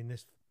 I mean,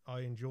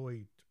 I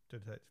enjoyed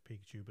Detective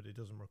Pikachu, but it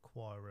doesn't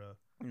require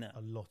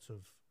a lot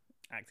of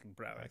acting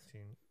prowess.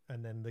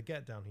 And then the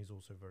Get Down, he's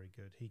also very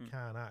good. He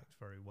can act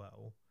very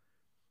well.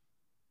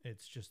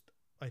 It's just,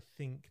 I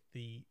think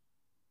the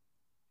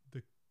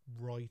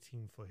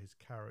writing for his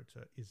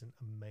character isn't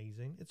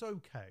amazing. It's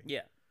okay.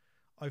 Yeah.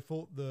 I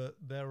thought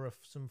there are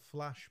some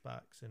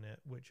flashbacks in it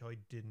which I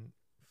didn't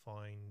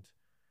find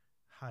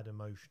had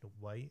emotional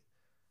weight.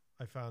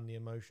 I found the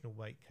emotional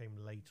weight came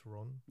later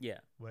on. Yeah.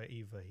 Where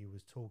either he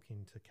was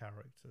talking to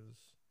characters,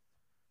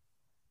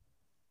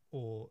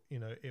 or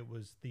it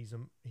was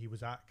he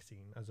was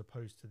acting, as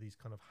opposed to these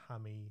kind of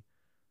hammy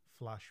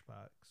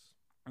flashbacks.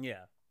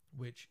 Yeah.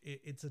 Which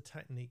it's a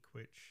technique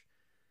which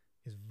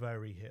is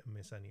very hit and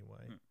miss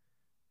anyway.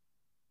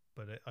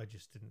 But I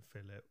just didn't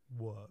feel it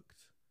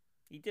worked.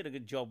 He did a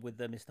good job with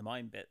the Mr.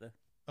 Mime bit, though.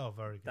 Oh,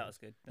 very good. That was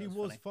good. He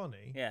was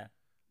funny. Yeah.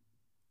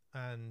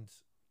 And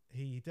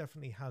he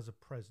definitely has a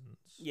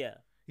presence. Yeah.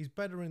 He's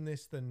better in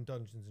this than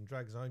Dungeons and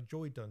Dragons. I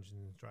enjoyed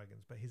Dungeons and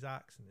Dragons, but his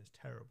accent is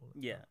terrible.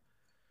 Yeah.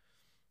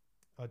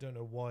 I don't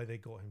know why they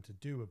got him to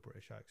do a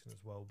British accent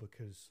as well,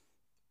 because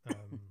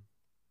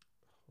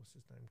what's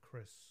his name?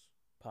 Chris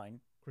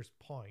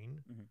Pine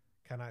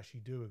can actually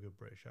do a good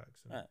British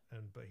accent,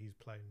 but he's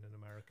playing an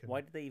American.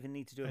 Why did they even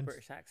need to do a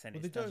British accent?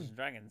 Well, it's Dungeons and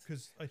Dragons.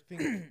 Because I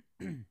think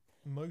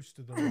most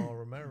of them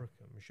are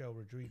American. Michelle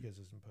Rodriguez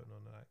isn't putting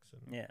on an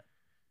accent. Yeah.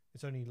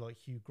 It's only like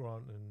Hugh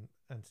Grant and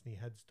Anthony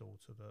Head's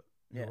daughter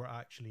who are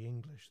actually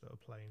English, that are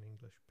playing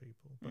English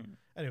people. But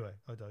anyway,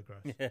 I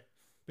digress. Yeah.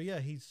 But yeah,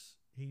 he's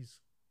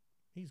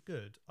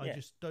good. I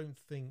just don't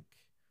think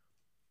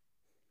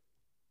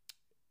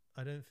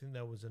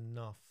there was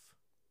enough.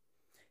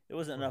 There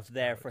wasn't enough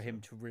there for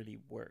him to really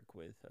work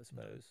with, I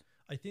suppose.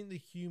 No. I think the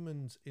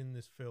humans in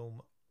this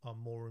film are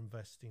more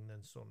investing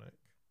than Sonic.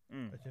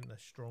 I think they're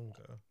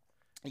stronger.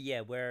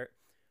 Yeah,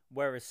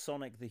 whereas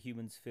Sonic, the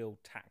humans feel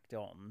tacked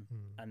on,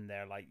 and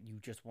they're like, you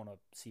just want to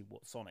see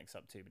what Sonic's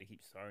up to, but he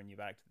keeps throwing you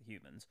back to the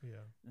humans.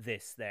 Yeah.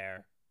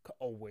 They're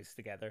always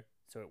together,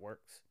 so it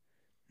works.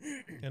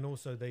 And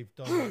also, they've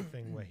done that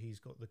thing where he's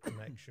got the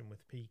connection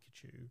with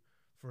Pikachu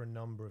for a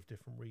number of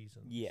different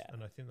reasons. Yeah.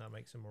 And I think that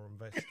makes him more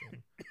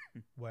investing.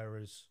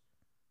 Whereas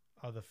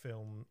other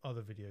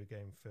video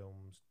game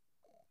films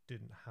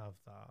didn't have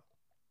that.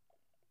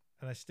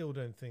 And I still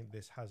don't think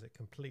this has it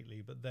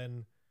completely. But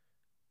then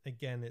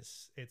again,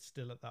 it's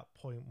still at that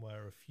point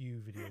where a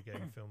few video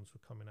game films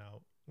were coming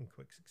out in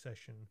quick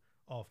succession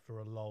after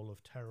a lull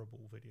of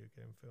terrible video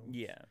game films.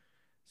 Yeah.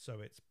 So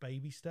it's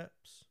baby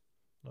steps,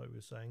 like we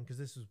were saying, because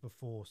this was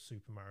before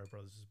Super Mario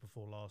Bros. This is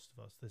before Last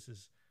of Us. This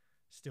is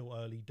still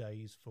early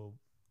days for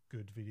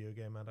good video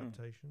game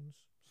adaptations.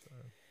 So,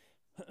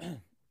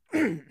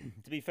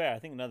 to be fair, I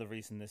think another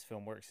reason this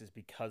film works is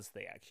because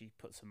they actually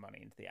put some money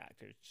into the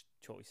actors'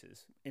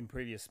 choices. In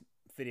previous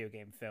video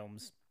game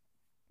films,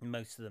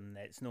 most of them,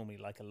 it's normally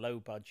like a low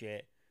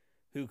budget.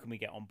 Who can we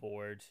get on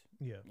board?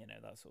 Yeah,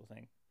 that sort of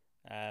thing.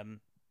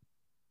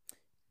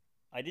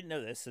 I didn't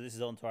know this, so this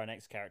is on to our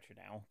next character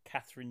now,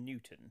 Catherine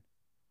Newton.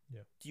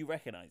 Yeah. Do you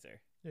recognise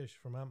her? Yeah, she's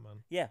from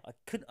Ant-Man. Yeah, I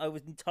couldn't. I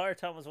was the entire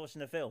time I was watching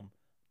the film,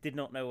 did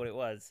not know what it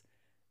was,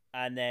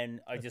 and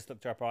then I just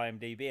looked her up her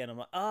IMDb, and I'm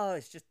like, oh,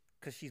 it's just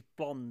because she's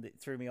blonde. It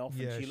threw me off,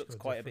 and she looks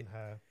quite a bit.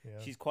 Hair. Yeah.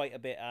 She's quite a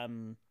bit.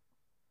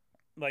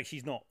 Like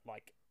she's not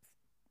like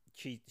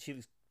she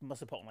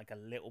must have put on like a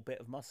little bit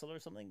of muscle or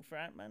something for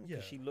Ant-Man,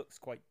 because she looks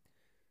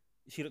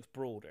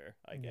broader,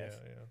 I guess.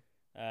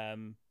 Yeah.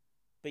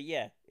 But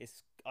yeah,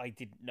 I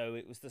didn't know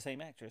it was the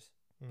same actress,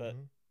 but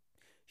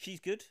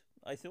she's good.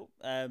 I thought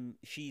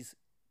she's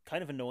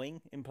kind of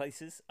annoying in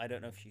places. I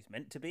don't know if she's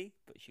meant to be,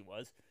 but she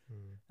was.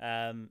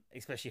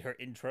 Especially her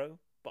intro.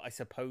 But I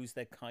suppose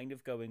they're kind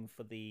of going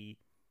for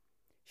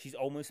she's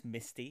almost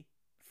Misty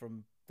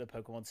from the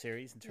Pokemon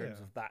series in terms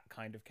of that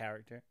kind of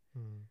character,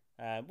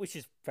 which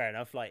is fair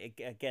enough.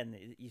 Like again,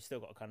 you still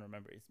got to kind of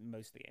remember it's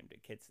mostly aimed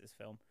at kids, this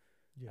film.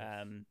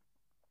 Yes.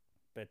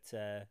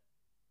 But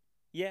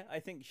yeah, I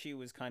think she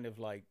was kind of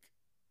like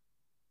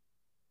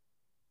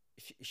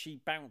she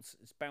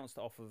bounced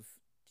off of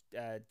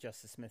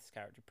Justice Smith's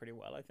character pretty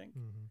well, I think.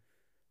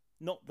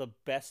 Not the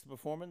best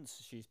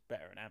performance. She's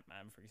better in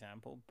Ant-Man, for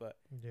example, but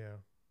yeah,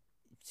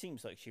 it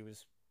seems like she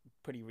was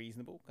pretty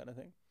reasonable kind of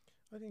thing.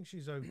 I think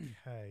she's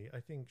okay. I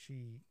think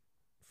she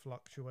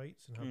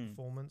fluctuates in her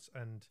performance,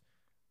 and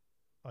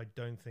I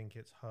don't think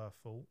it's her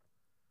fault.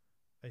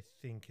 I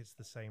think it's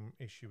the same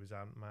issue as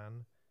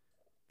Ant-Man.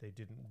 They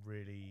didn't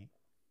really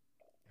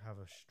have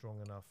a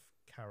strong enough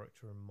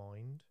character in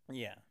mind.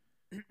 Yeah.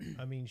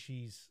 I mean,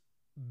 she's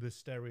the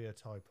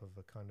stereotype of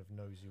a kind of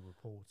nosy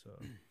reporter,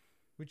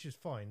 which is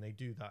fine. They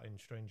do that in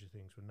Stranger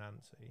Things with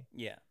Nancy.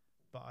 Yeah.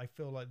 But I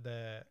feel like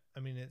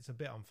it's a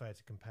bit unfair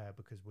to compare,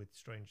 because with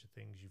Stranger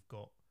Things, you've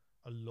got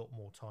a lot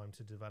more time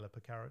to develop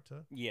a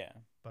character. Yeah.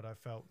 But I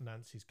felt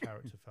Nancy's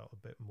character felt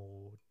a bit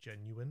more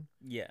genuine.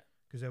 Yeah.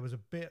 because there was a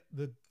bit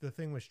the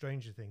thing with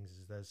Stranger Things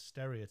is there's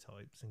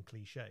stereotypes and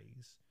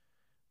cliches,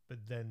 but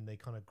then they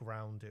kind of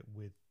ground it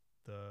with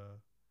the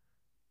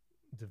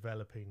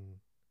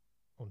developing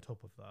on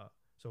top of that.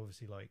 So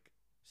obviously, like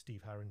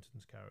Steve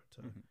Harrington's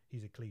character,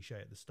 he's a cliche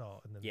at the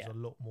start, and then there's a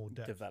lot more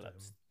depth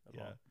develops to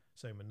him.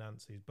 Same with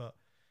Nancy's, but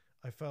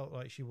I felt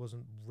like she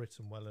wasn't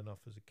written well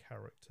enough as a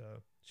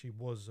character. She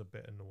was a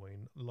bit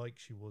annoying, like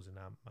she was in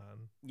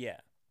Ant-Man.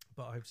 Yeah.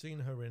 But I've seen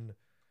her in...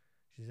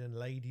 She's in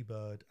Lady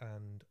Bird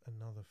and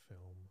another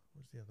film.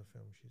 What's the other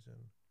film she's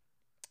in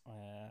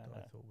that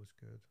I thought was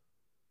good?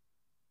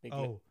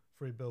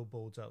 Three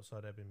Billboards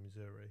Outside Ebbing,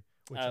 Missouri,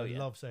 which I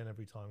love saying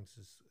every time because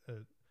it's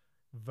a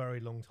very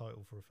long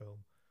title for a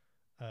film.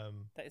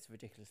 That is a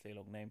ridiculously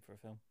long name for a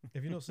film.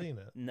 Have you not seen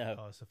it? No.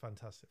 Oh, it's a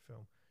fantastic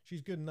film.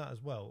 She's good in that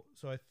as well.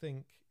 So I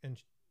think,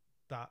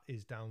 that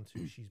is down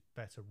to she's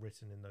better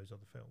written in those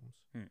other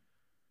films.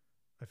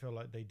 I feel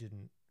like they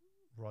didn't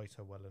write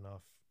her well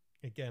enough.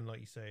 Again, like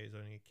you say, it's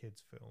only a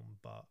kid's film,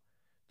 but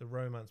the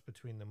romance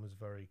between them was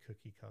very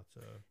cookie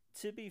cutter.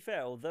 To be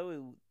fair,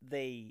 although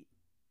there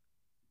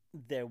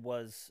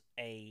was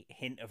a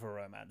hint of a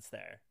romance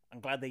there,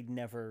 I'm glad they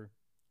never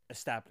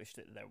established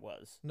that there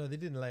was. No, they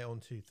didn't lay it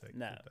on too thick,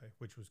 no. did they?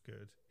 Which was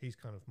good. He's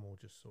kind of more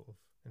just sort of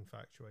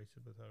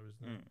infatuated with her,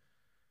 isn't it?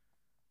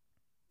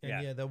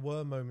 And yeah, there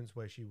were moments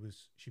where she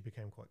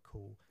became quite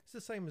cool. It's the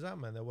same as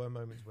Ant-Man. There were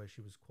moments where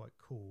she was quite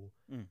cool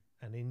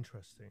and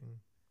interesting,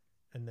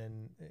 and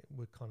then it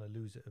would kind of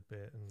lose it a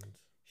bit. And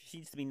she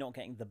seems to be not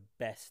getting the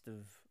best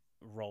of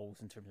roles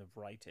in terms of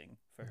writing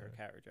for her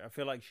character. I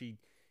feel like she'd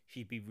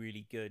be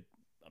really good.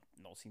 I've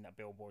not seen that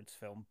Billboards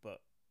film,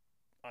 but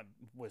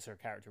was her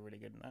character really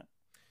good in that?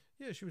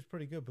 Yeah, she was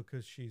pretty good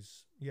because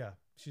she's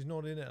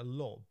not in it a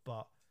lot,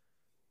 but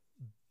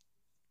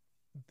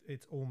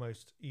it's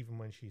almost, even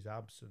when she's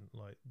absent,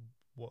 like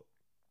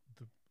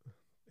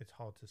it's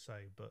hard to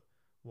say, but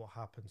what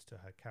happens to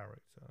her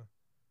character,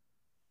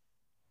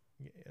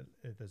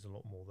 there's a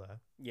lot more there.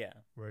 Yeah.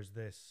 Whereas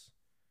this,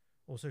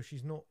 also,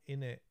 she's not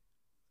in it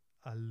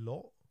a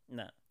lot.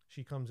 No.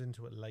 She comes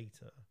into it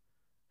later,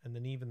 and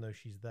then even though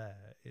she's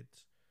there,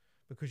 it's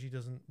because she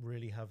doesn't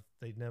really have,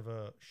 they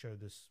never show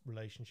this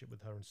relationship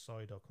with her and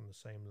Psyduck on the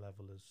same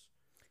level as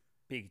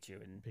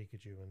Pikachu and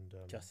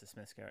Justice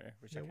Smith's character,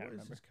 which I can't remember.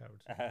 What is his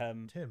character?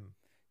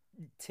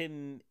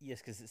 Tim, yes,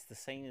 because it's the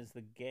same as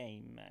the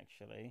game,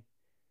 actually.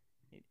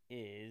 It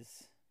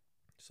is...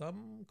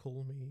 Some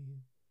call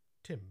me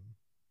Tim.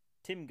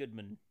 Tim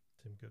Goodman.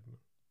 Tim Goodman.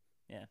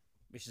 Yeah,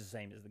 which is the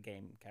same as the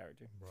game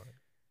character. Right.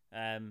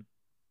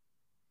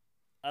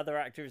 Other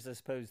actors, I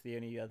suppose the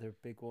only other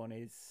big one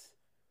is...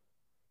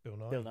 Bill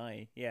Nye. Bill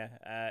Nye,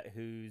 yeah.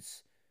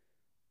 Who's...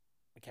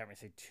 I can't really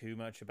say too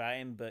much about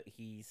him, but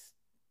he's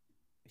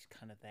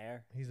kind of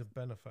there. He's a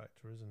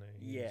benefactor, isn't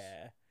he?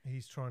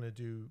 He's trying to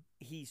do...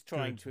 He's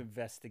trying to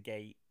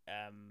investigate...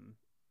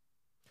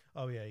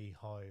 he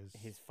hires...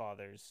 his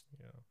father's...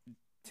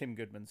 Tim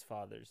Goodman's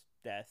father's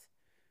death.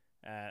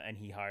 And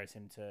he hires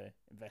him to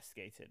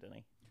investigate it, doesn't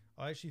he?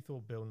 I actually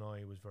thought Bill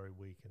Nye was very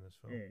weak in this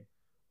film.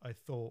 I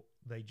thought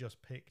they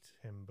just picked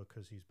him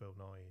because he's Bill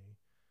Nye.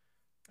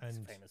 And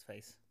he's a famous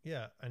face.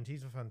 Yeah, and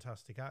he's a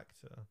fantastic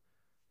actor.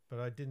 But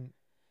I didn't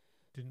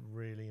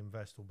really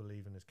invest or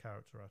believe in his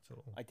character at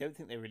all. I don't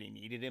think they really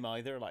needed him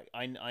either. Like,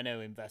 I know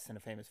invest in a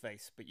famous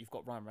face, but you've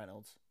got Ryan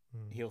Reynolds.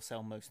 He'll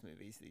sell most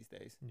movies these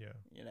days. Yeah.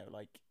 You know,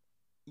 like,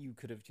 you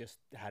could have just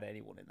had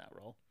anyone in that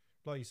role.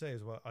 Like you say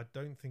as well, I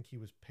don't think he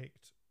was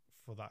picked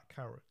for that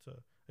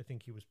character. I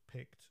think he was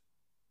picked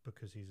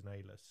because he's an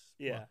A-list.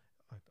 Yeah.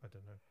 Well, I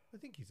don't know. I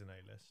think he's an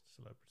A-list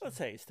celebrity. I'd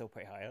say he's still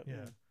pretty high up.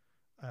 Yeah.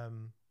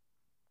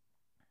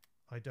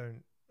 I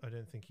don't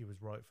think he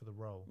was right for the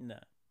role. No.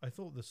 I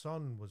thought the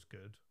son was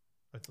good.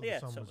 I thought the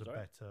son was a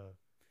better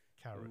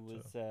character. Who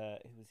was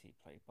he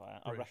played by?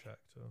 British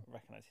actor. I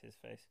recognise his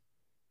face.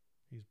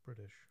 He's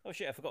British. Oh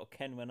shit! I forgot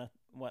Ken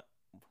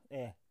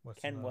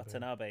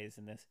Watanabe is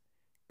in this.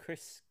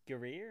 Chris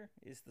Greer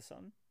is the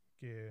son.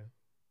 Gear.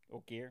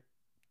 Or Gear,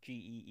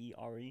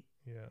 Geere.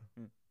 Yeah.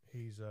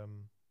 He's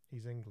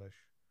English,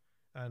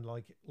 and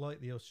like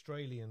the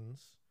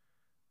Australians,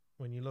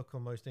 when you look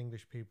on most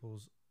English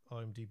people's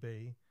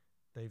IMDb,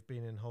 they've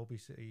been in Holby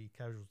City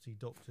Casualty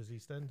Doctors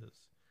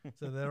EastEnders.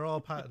 So there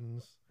are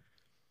patterns,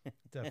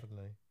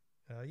 definitely.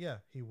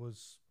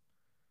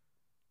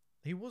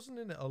 He wasn't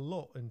in it a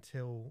lot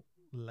until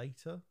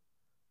later,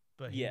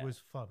 but he was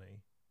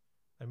funny.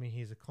 I mean,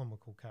 he's a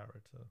comical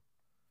character.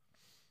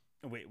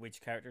 Wait,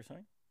 which character,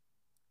 sorry?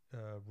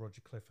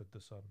 Roger Clifford,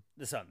 the son.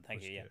 The son,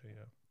 thank you,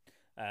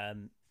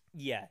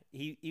 yeah.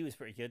 He was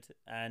pretty good.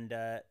 And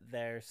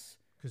there's...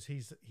 Because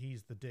he's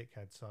the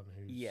dickhead son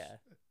who's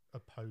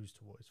opposed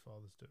to what his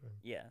father's doing.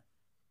 Yeah.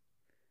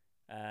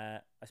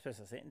 I suppose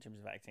that's it in terms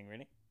of acting,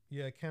 really.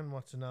 Yeah, Ken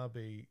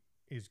Watanabe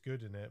is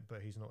good in it,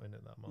 but he's not in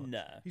it that much.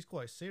 No. He's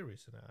quite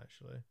serious in it,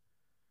 actually,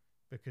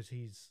 because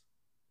he's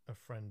a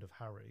friend of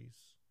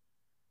Harry's.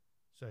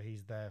 So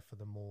he's there for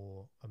the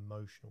more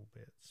emotional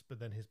bits, but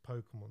then his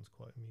Pokemon's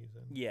quite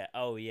amusing. Yeah.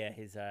 Oh, yeah.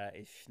 His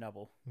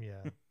Schnubble.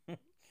 Yeah.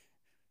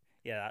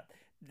 Yeah,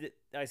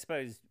 I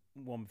suppose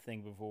one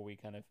thing before we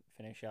kind of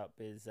finish up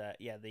is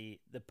the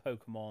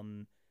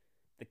Pokemon,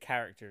 the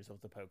characters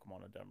of the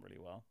Pokemon are done really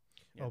well.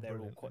 Yeah, they're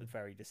all quite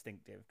very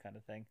distinctive kind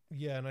of thing.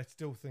 Yeah, and I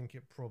still think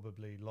it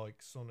probably,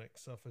 like Sonic,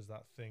 suffers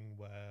that thing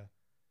where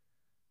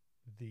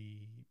the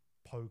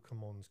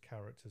Pokemon's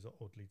characters are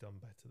oddly done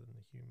better than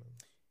the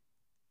humans.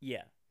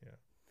 Yeah. Yeah.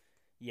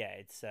 Yeah,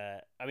 it's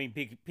I mean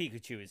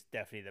Pikachu is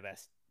definitely the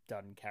best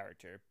done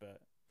character,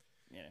 but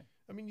you know.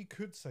 I mean, you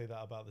could say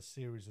that about the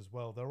series as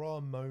well. There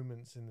are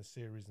moments in the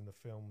series and the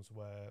films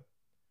where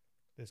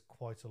there's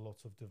quite a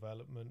lot of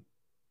development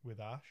with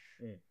Ash,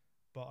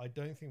 but I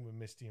don't think with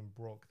Misty and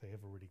Brock they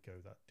ever really go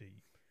that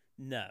deep.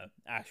 No,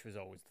 Ash was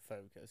always the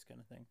focus kind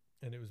of thing.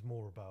 And it was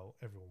more about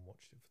everyone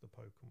watched it for the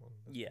Pokemon,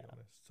 let's be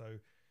honest. So,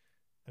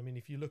 I mean,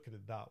 if you look at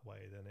it that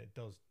way, then it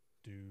does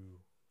do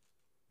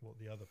what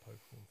the other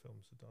Pokemon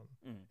films have done.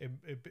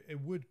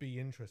 It would be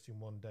interesting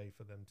one day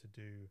for them to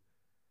do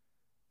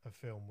a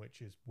film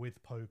which is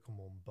with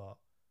Pokemon but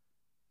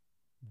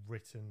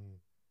written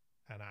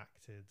and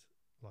acted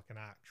like an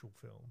actual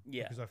film.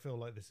 Yeah. Because I feel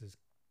like this is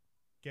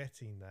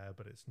getting there,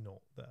 but it's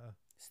not there.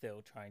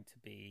 Still trying to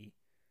be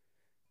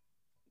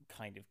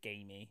kind of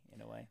gamey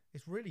in a way.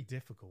 It's really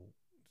difficult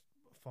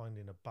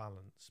finding a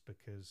balance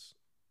because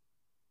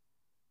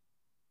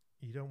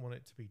you don't want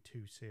it to be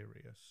too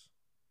serious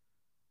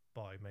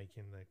by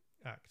making the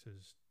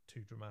actors too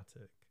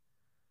dramatic,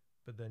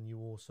 but then you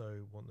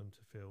also want them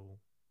to feel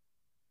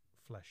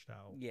fleshed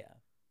out. Yeah.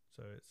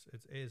 So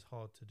it is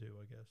hard to do,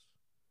 I guess.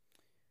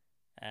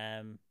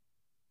 I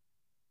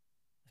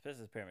suppose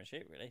that's pretty much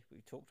it, really.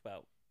 We've talked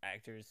about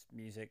actors,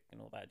 music, and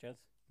all that jazz.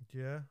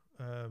 Yeah.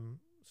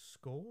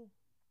 Score.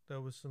 There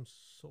was some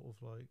sort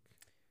of like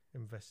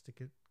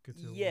investigative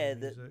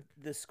music.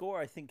 The score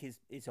I think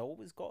is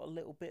always got a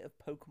little bit of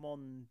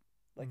Pokemon,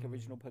 like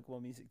original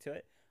Pokemon music to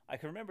it. I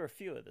can remember a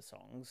few of the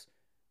songs,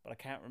 but I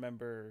can't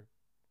remember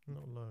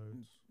not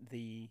loads.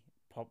 The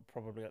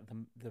probably like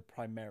the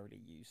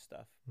primarily used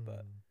stuff,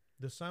 but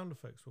the sound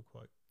effects were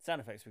quite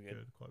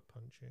good, quite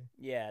punchy.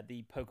 Yeah,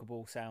 the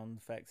Pokeball sound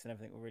effects and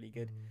everything were really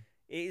good.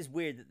 It is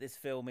weird that this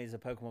film is a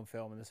Pokemon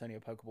film and there's only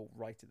a Pokeball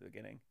right at the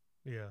beginning.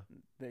 Yeah,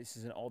 this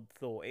is an odd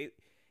thought.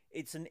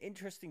 It's an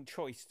interesting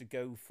choice to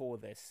go for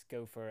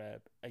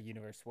a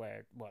universe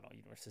where, well, not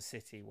universe, a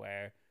city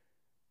where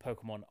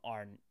Pokemon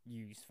aren't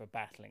used for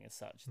battling as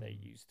such. They're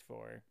used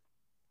for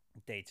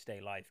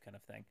day-to-day life kind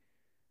of thing.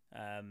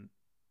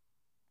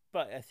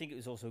 But I think it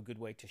was also a good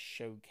way to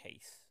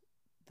showcase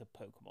the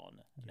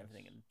Pokemon and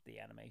everything and the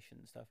animation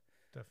and stuff.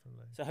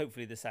 Definitely. So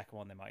hopefully the second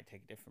one they might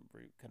take a different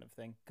route kind of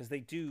thing. Because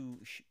they do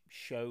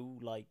show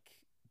like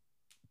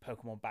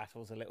Pokemon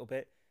battles a little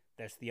bit.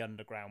 There's the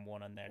underground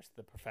one and there's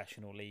the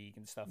professional league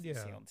and stuff you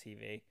see on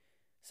TV.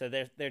 So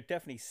they've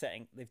definitely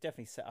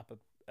set up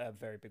a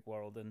very big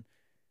world. And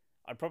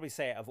I'd probably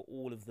say out of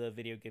all of the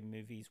video game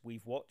movies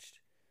we've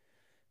watched,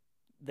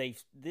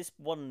 this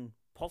one,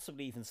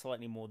 possibly even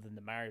slightly more than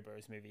the Mario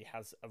Bros. Movie,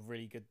 has a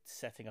really good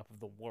setting up of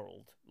the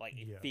world. Like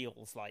it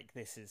feels like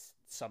this is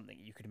something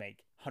you could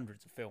make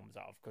hundreds of films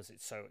out of because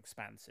it's so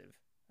expansive.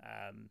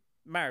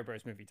 Mario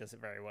Bros. Movie does it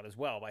very well as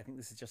well, but I think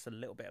this is just a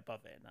little bit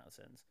above it in that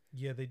sense.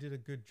 Yeah, they did a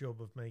good job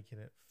of making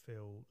it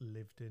feel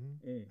lived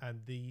in,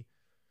 and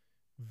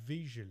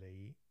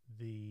visually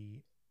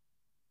the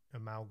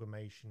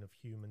amalgamation of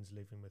humans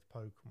living with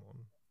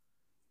Pokemon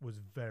was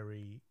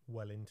very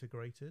well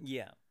integrated.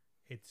 Yeah,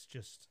 it's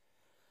just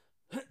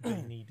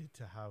they needed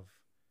to have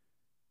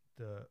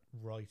the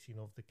writing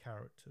of the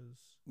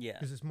characters. Yeah,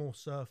 because it's more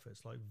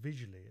surface. Like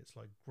visually, it's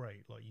like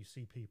great. Like you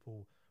see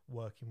people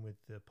working with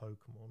the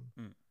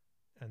Pokemon,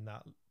 and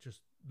that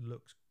just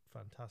looks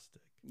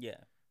fantastic.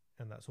 Yeah,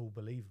 and that's all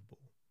believable.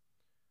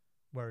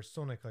 Whereas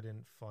Sonic, I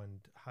didn't find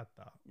had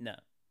that. No,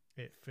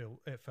 it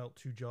felt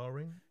too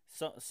jarring.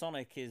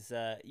 Sonic is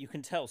you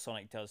can tell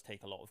Sonic does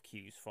take a lot of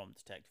cues from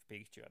Detective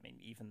Pikachu. I mean,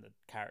 even the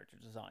character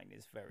design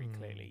is very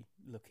clearly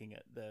looking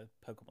at the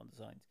Pokemon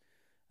designs.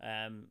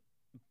 I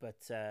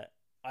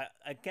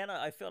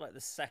feel like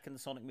the second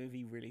Sonic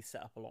movie really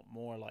set up a lot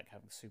more, like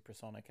having Super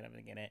Sonic and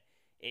everything in it.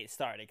 It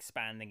started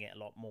expanding it a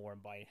lot more,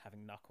 and by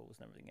having Knuckles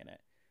and everything in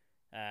it.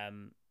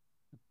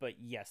 But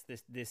yes,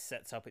 this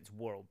sets up its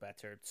world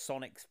better.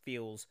 Sonic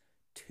feels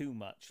too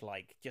much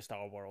like just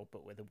our world,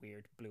 but with a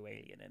weird blue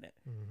alien in it.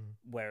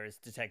 Whereas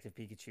Detective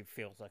Pikachu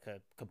feels like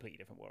a completely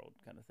different world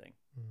kind of thing.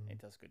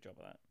 It does a good job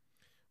of that.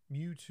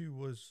 Mewtwo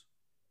was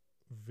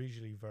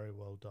visually very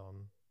well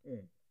done,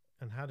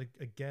 and had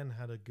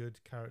a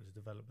good character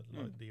development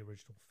like the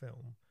original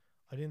film.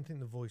 I didn't think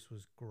the voice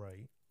was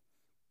great.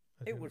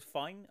 It was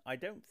fine. I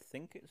don't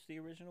think it's the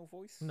original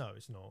voice. No,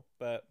 it's not.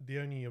 But the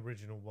only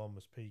original one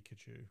was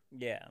Pikachu.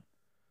 Yeah.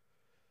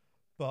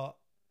 But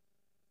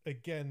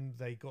again,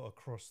 they got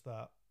across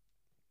that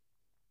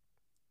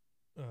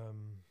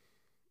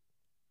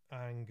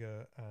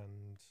anger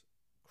and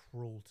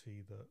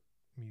cruelty that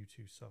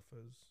Mewtwo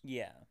suffers.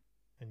 Yeah.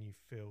 And you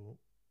feel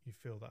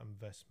that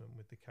investment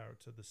with the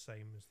character the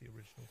same as the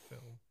original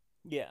film.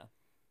 Yeah.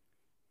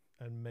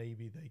 And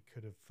maybe they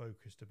could have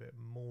focused a bit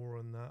more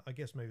on that. I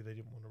guess maybe they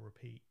didn't want to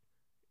repeat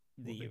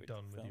what they've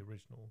done with the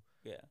original.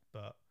 Yeah.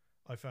 But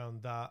I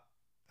found that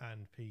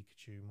and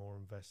Pikachu more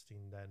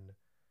investing than,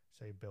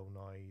 say, Bill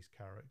Nye's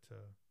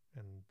character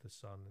and the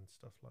son and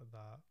stuff like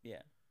that.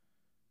 Yeah.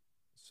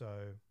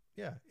 So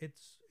yeah,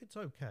 it's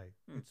okay.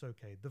 It's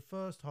okay. The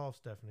first half's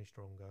definitely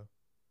stronger,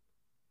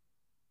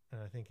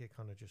 and I think it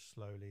kind of just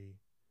slowly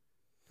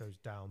goes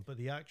down. But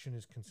the action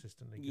is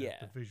consistently good. Yeah.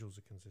 The visuals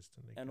are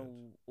consistently And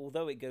good.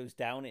 although it goes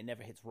down, it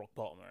never hits rock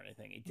bottom or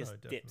anything. It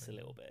just dips a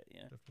little bit.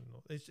 Yeah. Definitely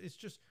not. It's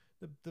just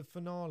the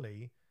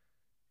finale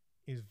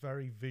is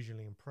very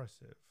visually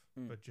impressive,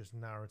 but just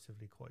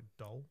narratively quite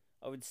dull.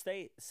 I would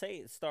say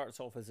it starts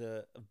off as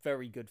a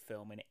very good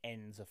film and it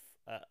ends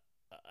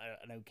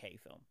an okay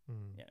film.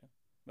 Yeah.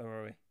 Where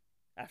were we?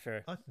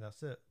 After I think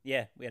that's it.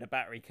 Yeah, we had a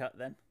battery cut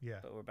then. Yeah.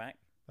 But we're back.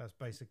 That's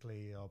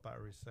basically our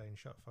batteries saying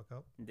shut the fuck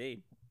up.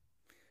 Indeed.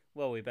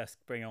 Well, we best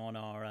bring on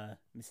our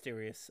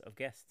mysterious of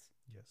guests.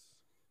 Yes.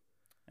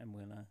 And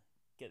we'll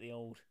get the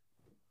old...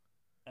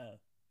 Oh.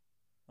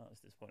 That was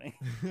disappointing.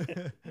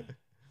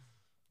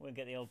 We'll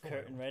get the old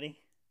curtain ready.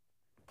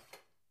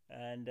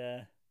 And,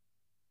 I'm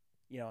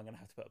going to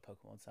have to put a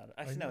Pokemon sound.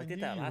 Actually, no, I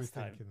did that last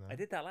time. I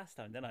did that last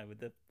time, didn't I,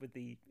 with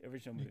the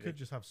original movie? You could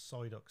just have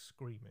Psyduck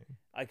screaming.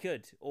 I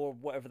could. Or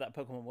whatever that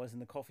Pokemon was in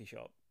the coffee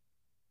shop.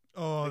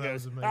 Oh, that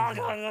was amazing.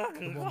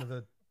 The one with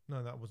the...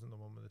 No, that wasn't the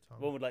one with the tongue.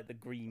 The one with, like, the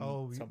green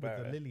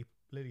sombrero. With the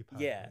lily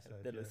pad. Yeah,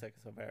 that looks like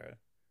a sombrero.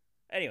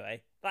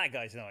 Anyway, that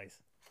guy's noise.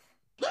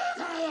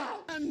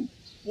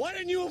 Why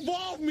didn't you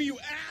evolve me, you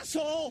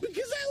asshole?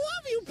 Because I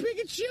love you,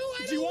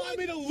 Pikachu. Do you want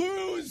me to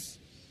lose?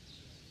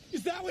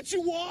 Is that what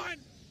you want?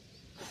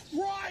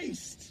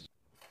 Christ!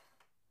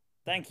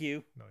 Thank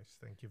you. Nice,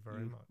 thank you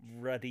very much.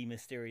 Ruddy,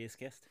 mysterious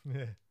guest.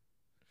 Yeah.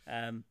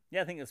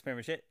 I think that's pretty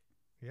much it.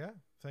 Yeah,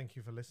 thank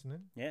you for listening.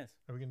 Yes.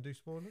 Are we going to do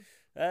spoilers?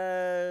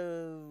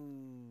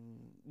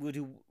 We'll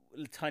do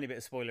a tiny bit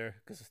of spoiler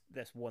because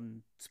there's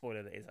one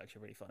spoiler that is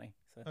actually really funny.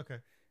 So. Okay.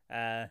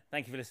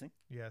 Thank you for listening.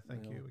 Yeah,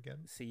 thank you again.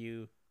 See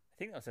you. I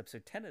think that was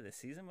episode 10 of this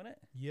season, wasn't it?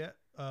 Yeah,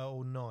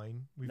 or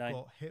 9. We've 9.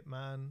 got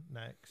Hitman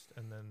next,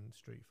 and then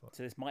Street Fighter.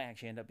 So this might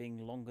actually end up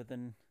being longer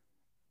than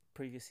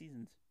previous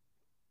seasons.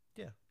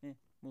 Yeah. Yeah,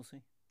 we'll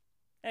see.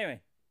 Anyway,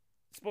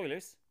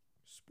 spoilers.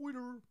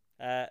 Spoiler.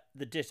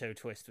 The Ditto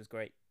twist was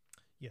great.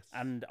 Yes.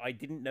 And I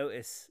didn't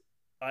notice.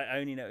 I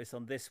only noticed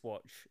on this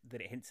watch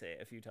that it hints at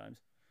it a few times.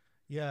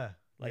 Yeah.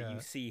 Like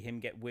you see him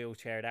get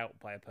wheelchaired out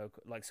by a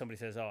Pokemon. Like somebody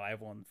says, "Oh,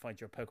 everyone finds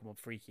your Pokemon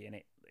freaky,"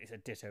 and it's a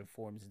Ditto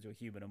forms into a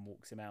human and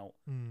walks him out.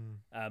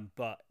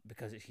 But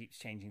because it keeps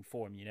changing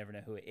form, you never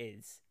know who it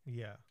is.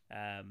 Yeah.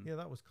 Yeah,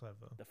 that was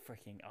clever. The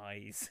freaking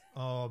eyes.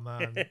 Oh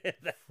man,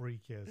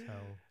 freaky as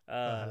hell.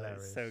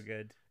 Hilarious. So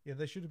good. Yeah,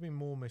 there should have been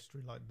more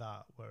mystery like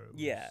that, where it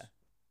was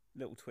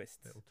little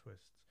twists.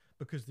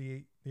 Because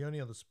the only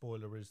other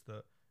spoiler is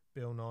that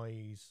Bill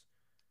Nye's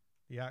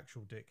the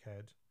actual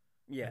dickhead.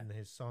 Yeah. And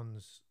his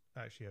son's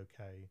actually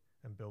okay,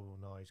 and Bill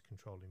Nye's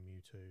controlling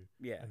Mewtwo.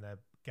 Yeah. And they're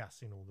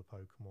gassing all the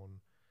Pokemon.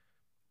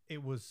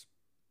 It was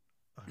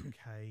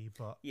okay,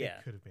 but yeah.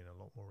 It could have been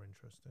a lot more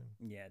interesting.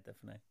 Yeah,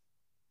 definitely.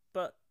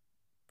 But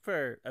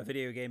for a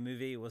video game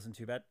movie, it wasn't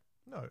too bad.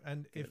 No,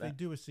 and if they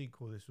do a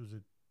sequel, this was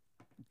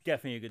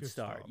definitely a good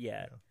start.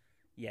 Yeah.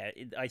 Yeah,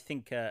 I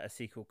think a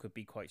sequel could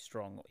be quite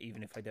strong,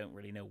 even if I don't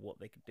really know what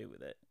they could do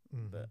with it.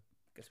 But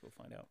I guess we'll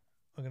find out.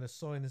 I'm going to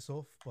sign this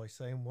off by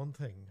saying one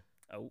thing.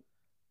 Oh.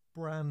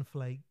 Bran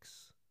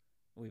flakes.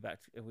 Are we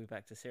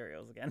back to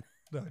cereals again?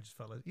 No, I just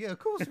felt like... Yeah, of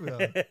course we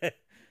are.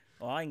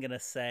 Well, I'm going to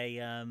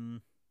say...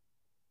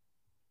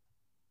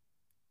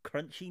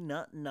 Crunchy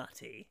Nut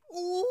Nutty.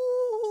 Ooh!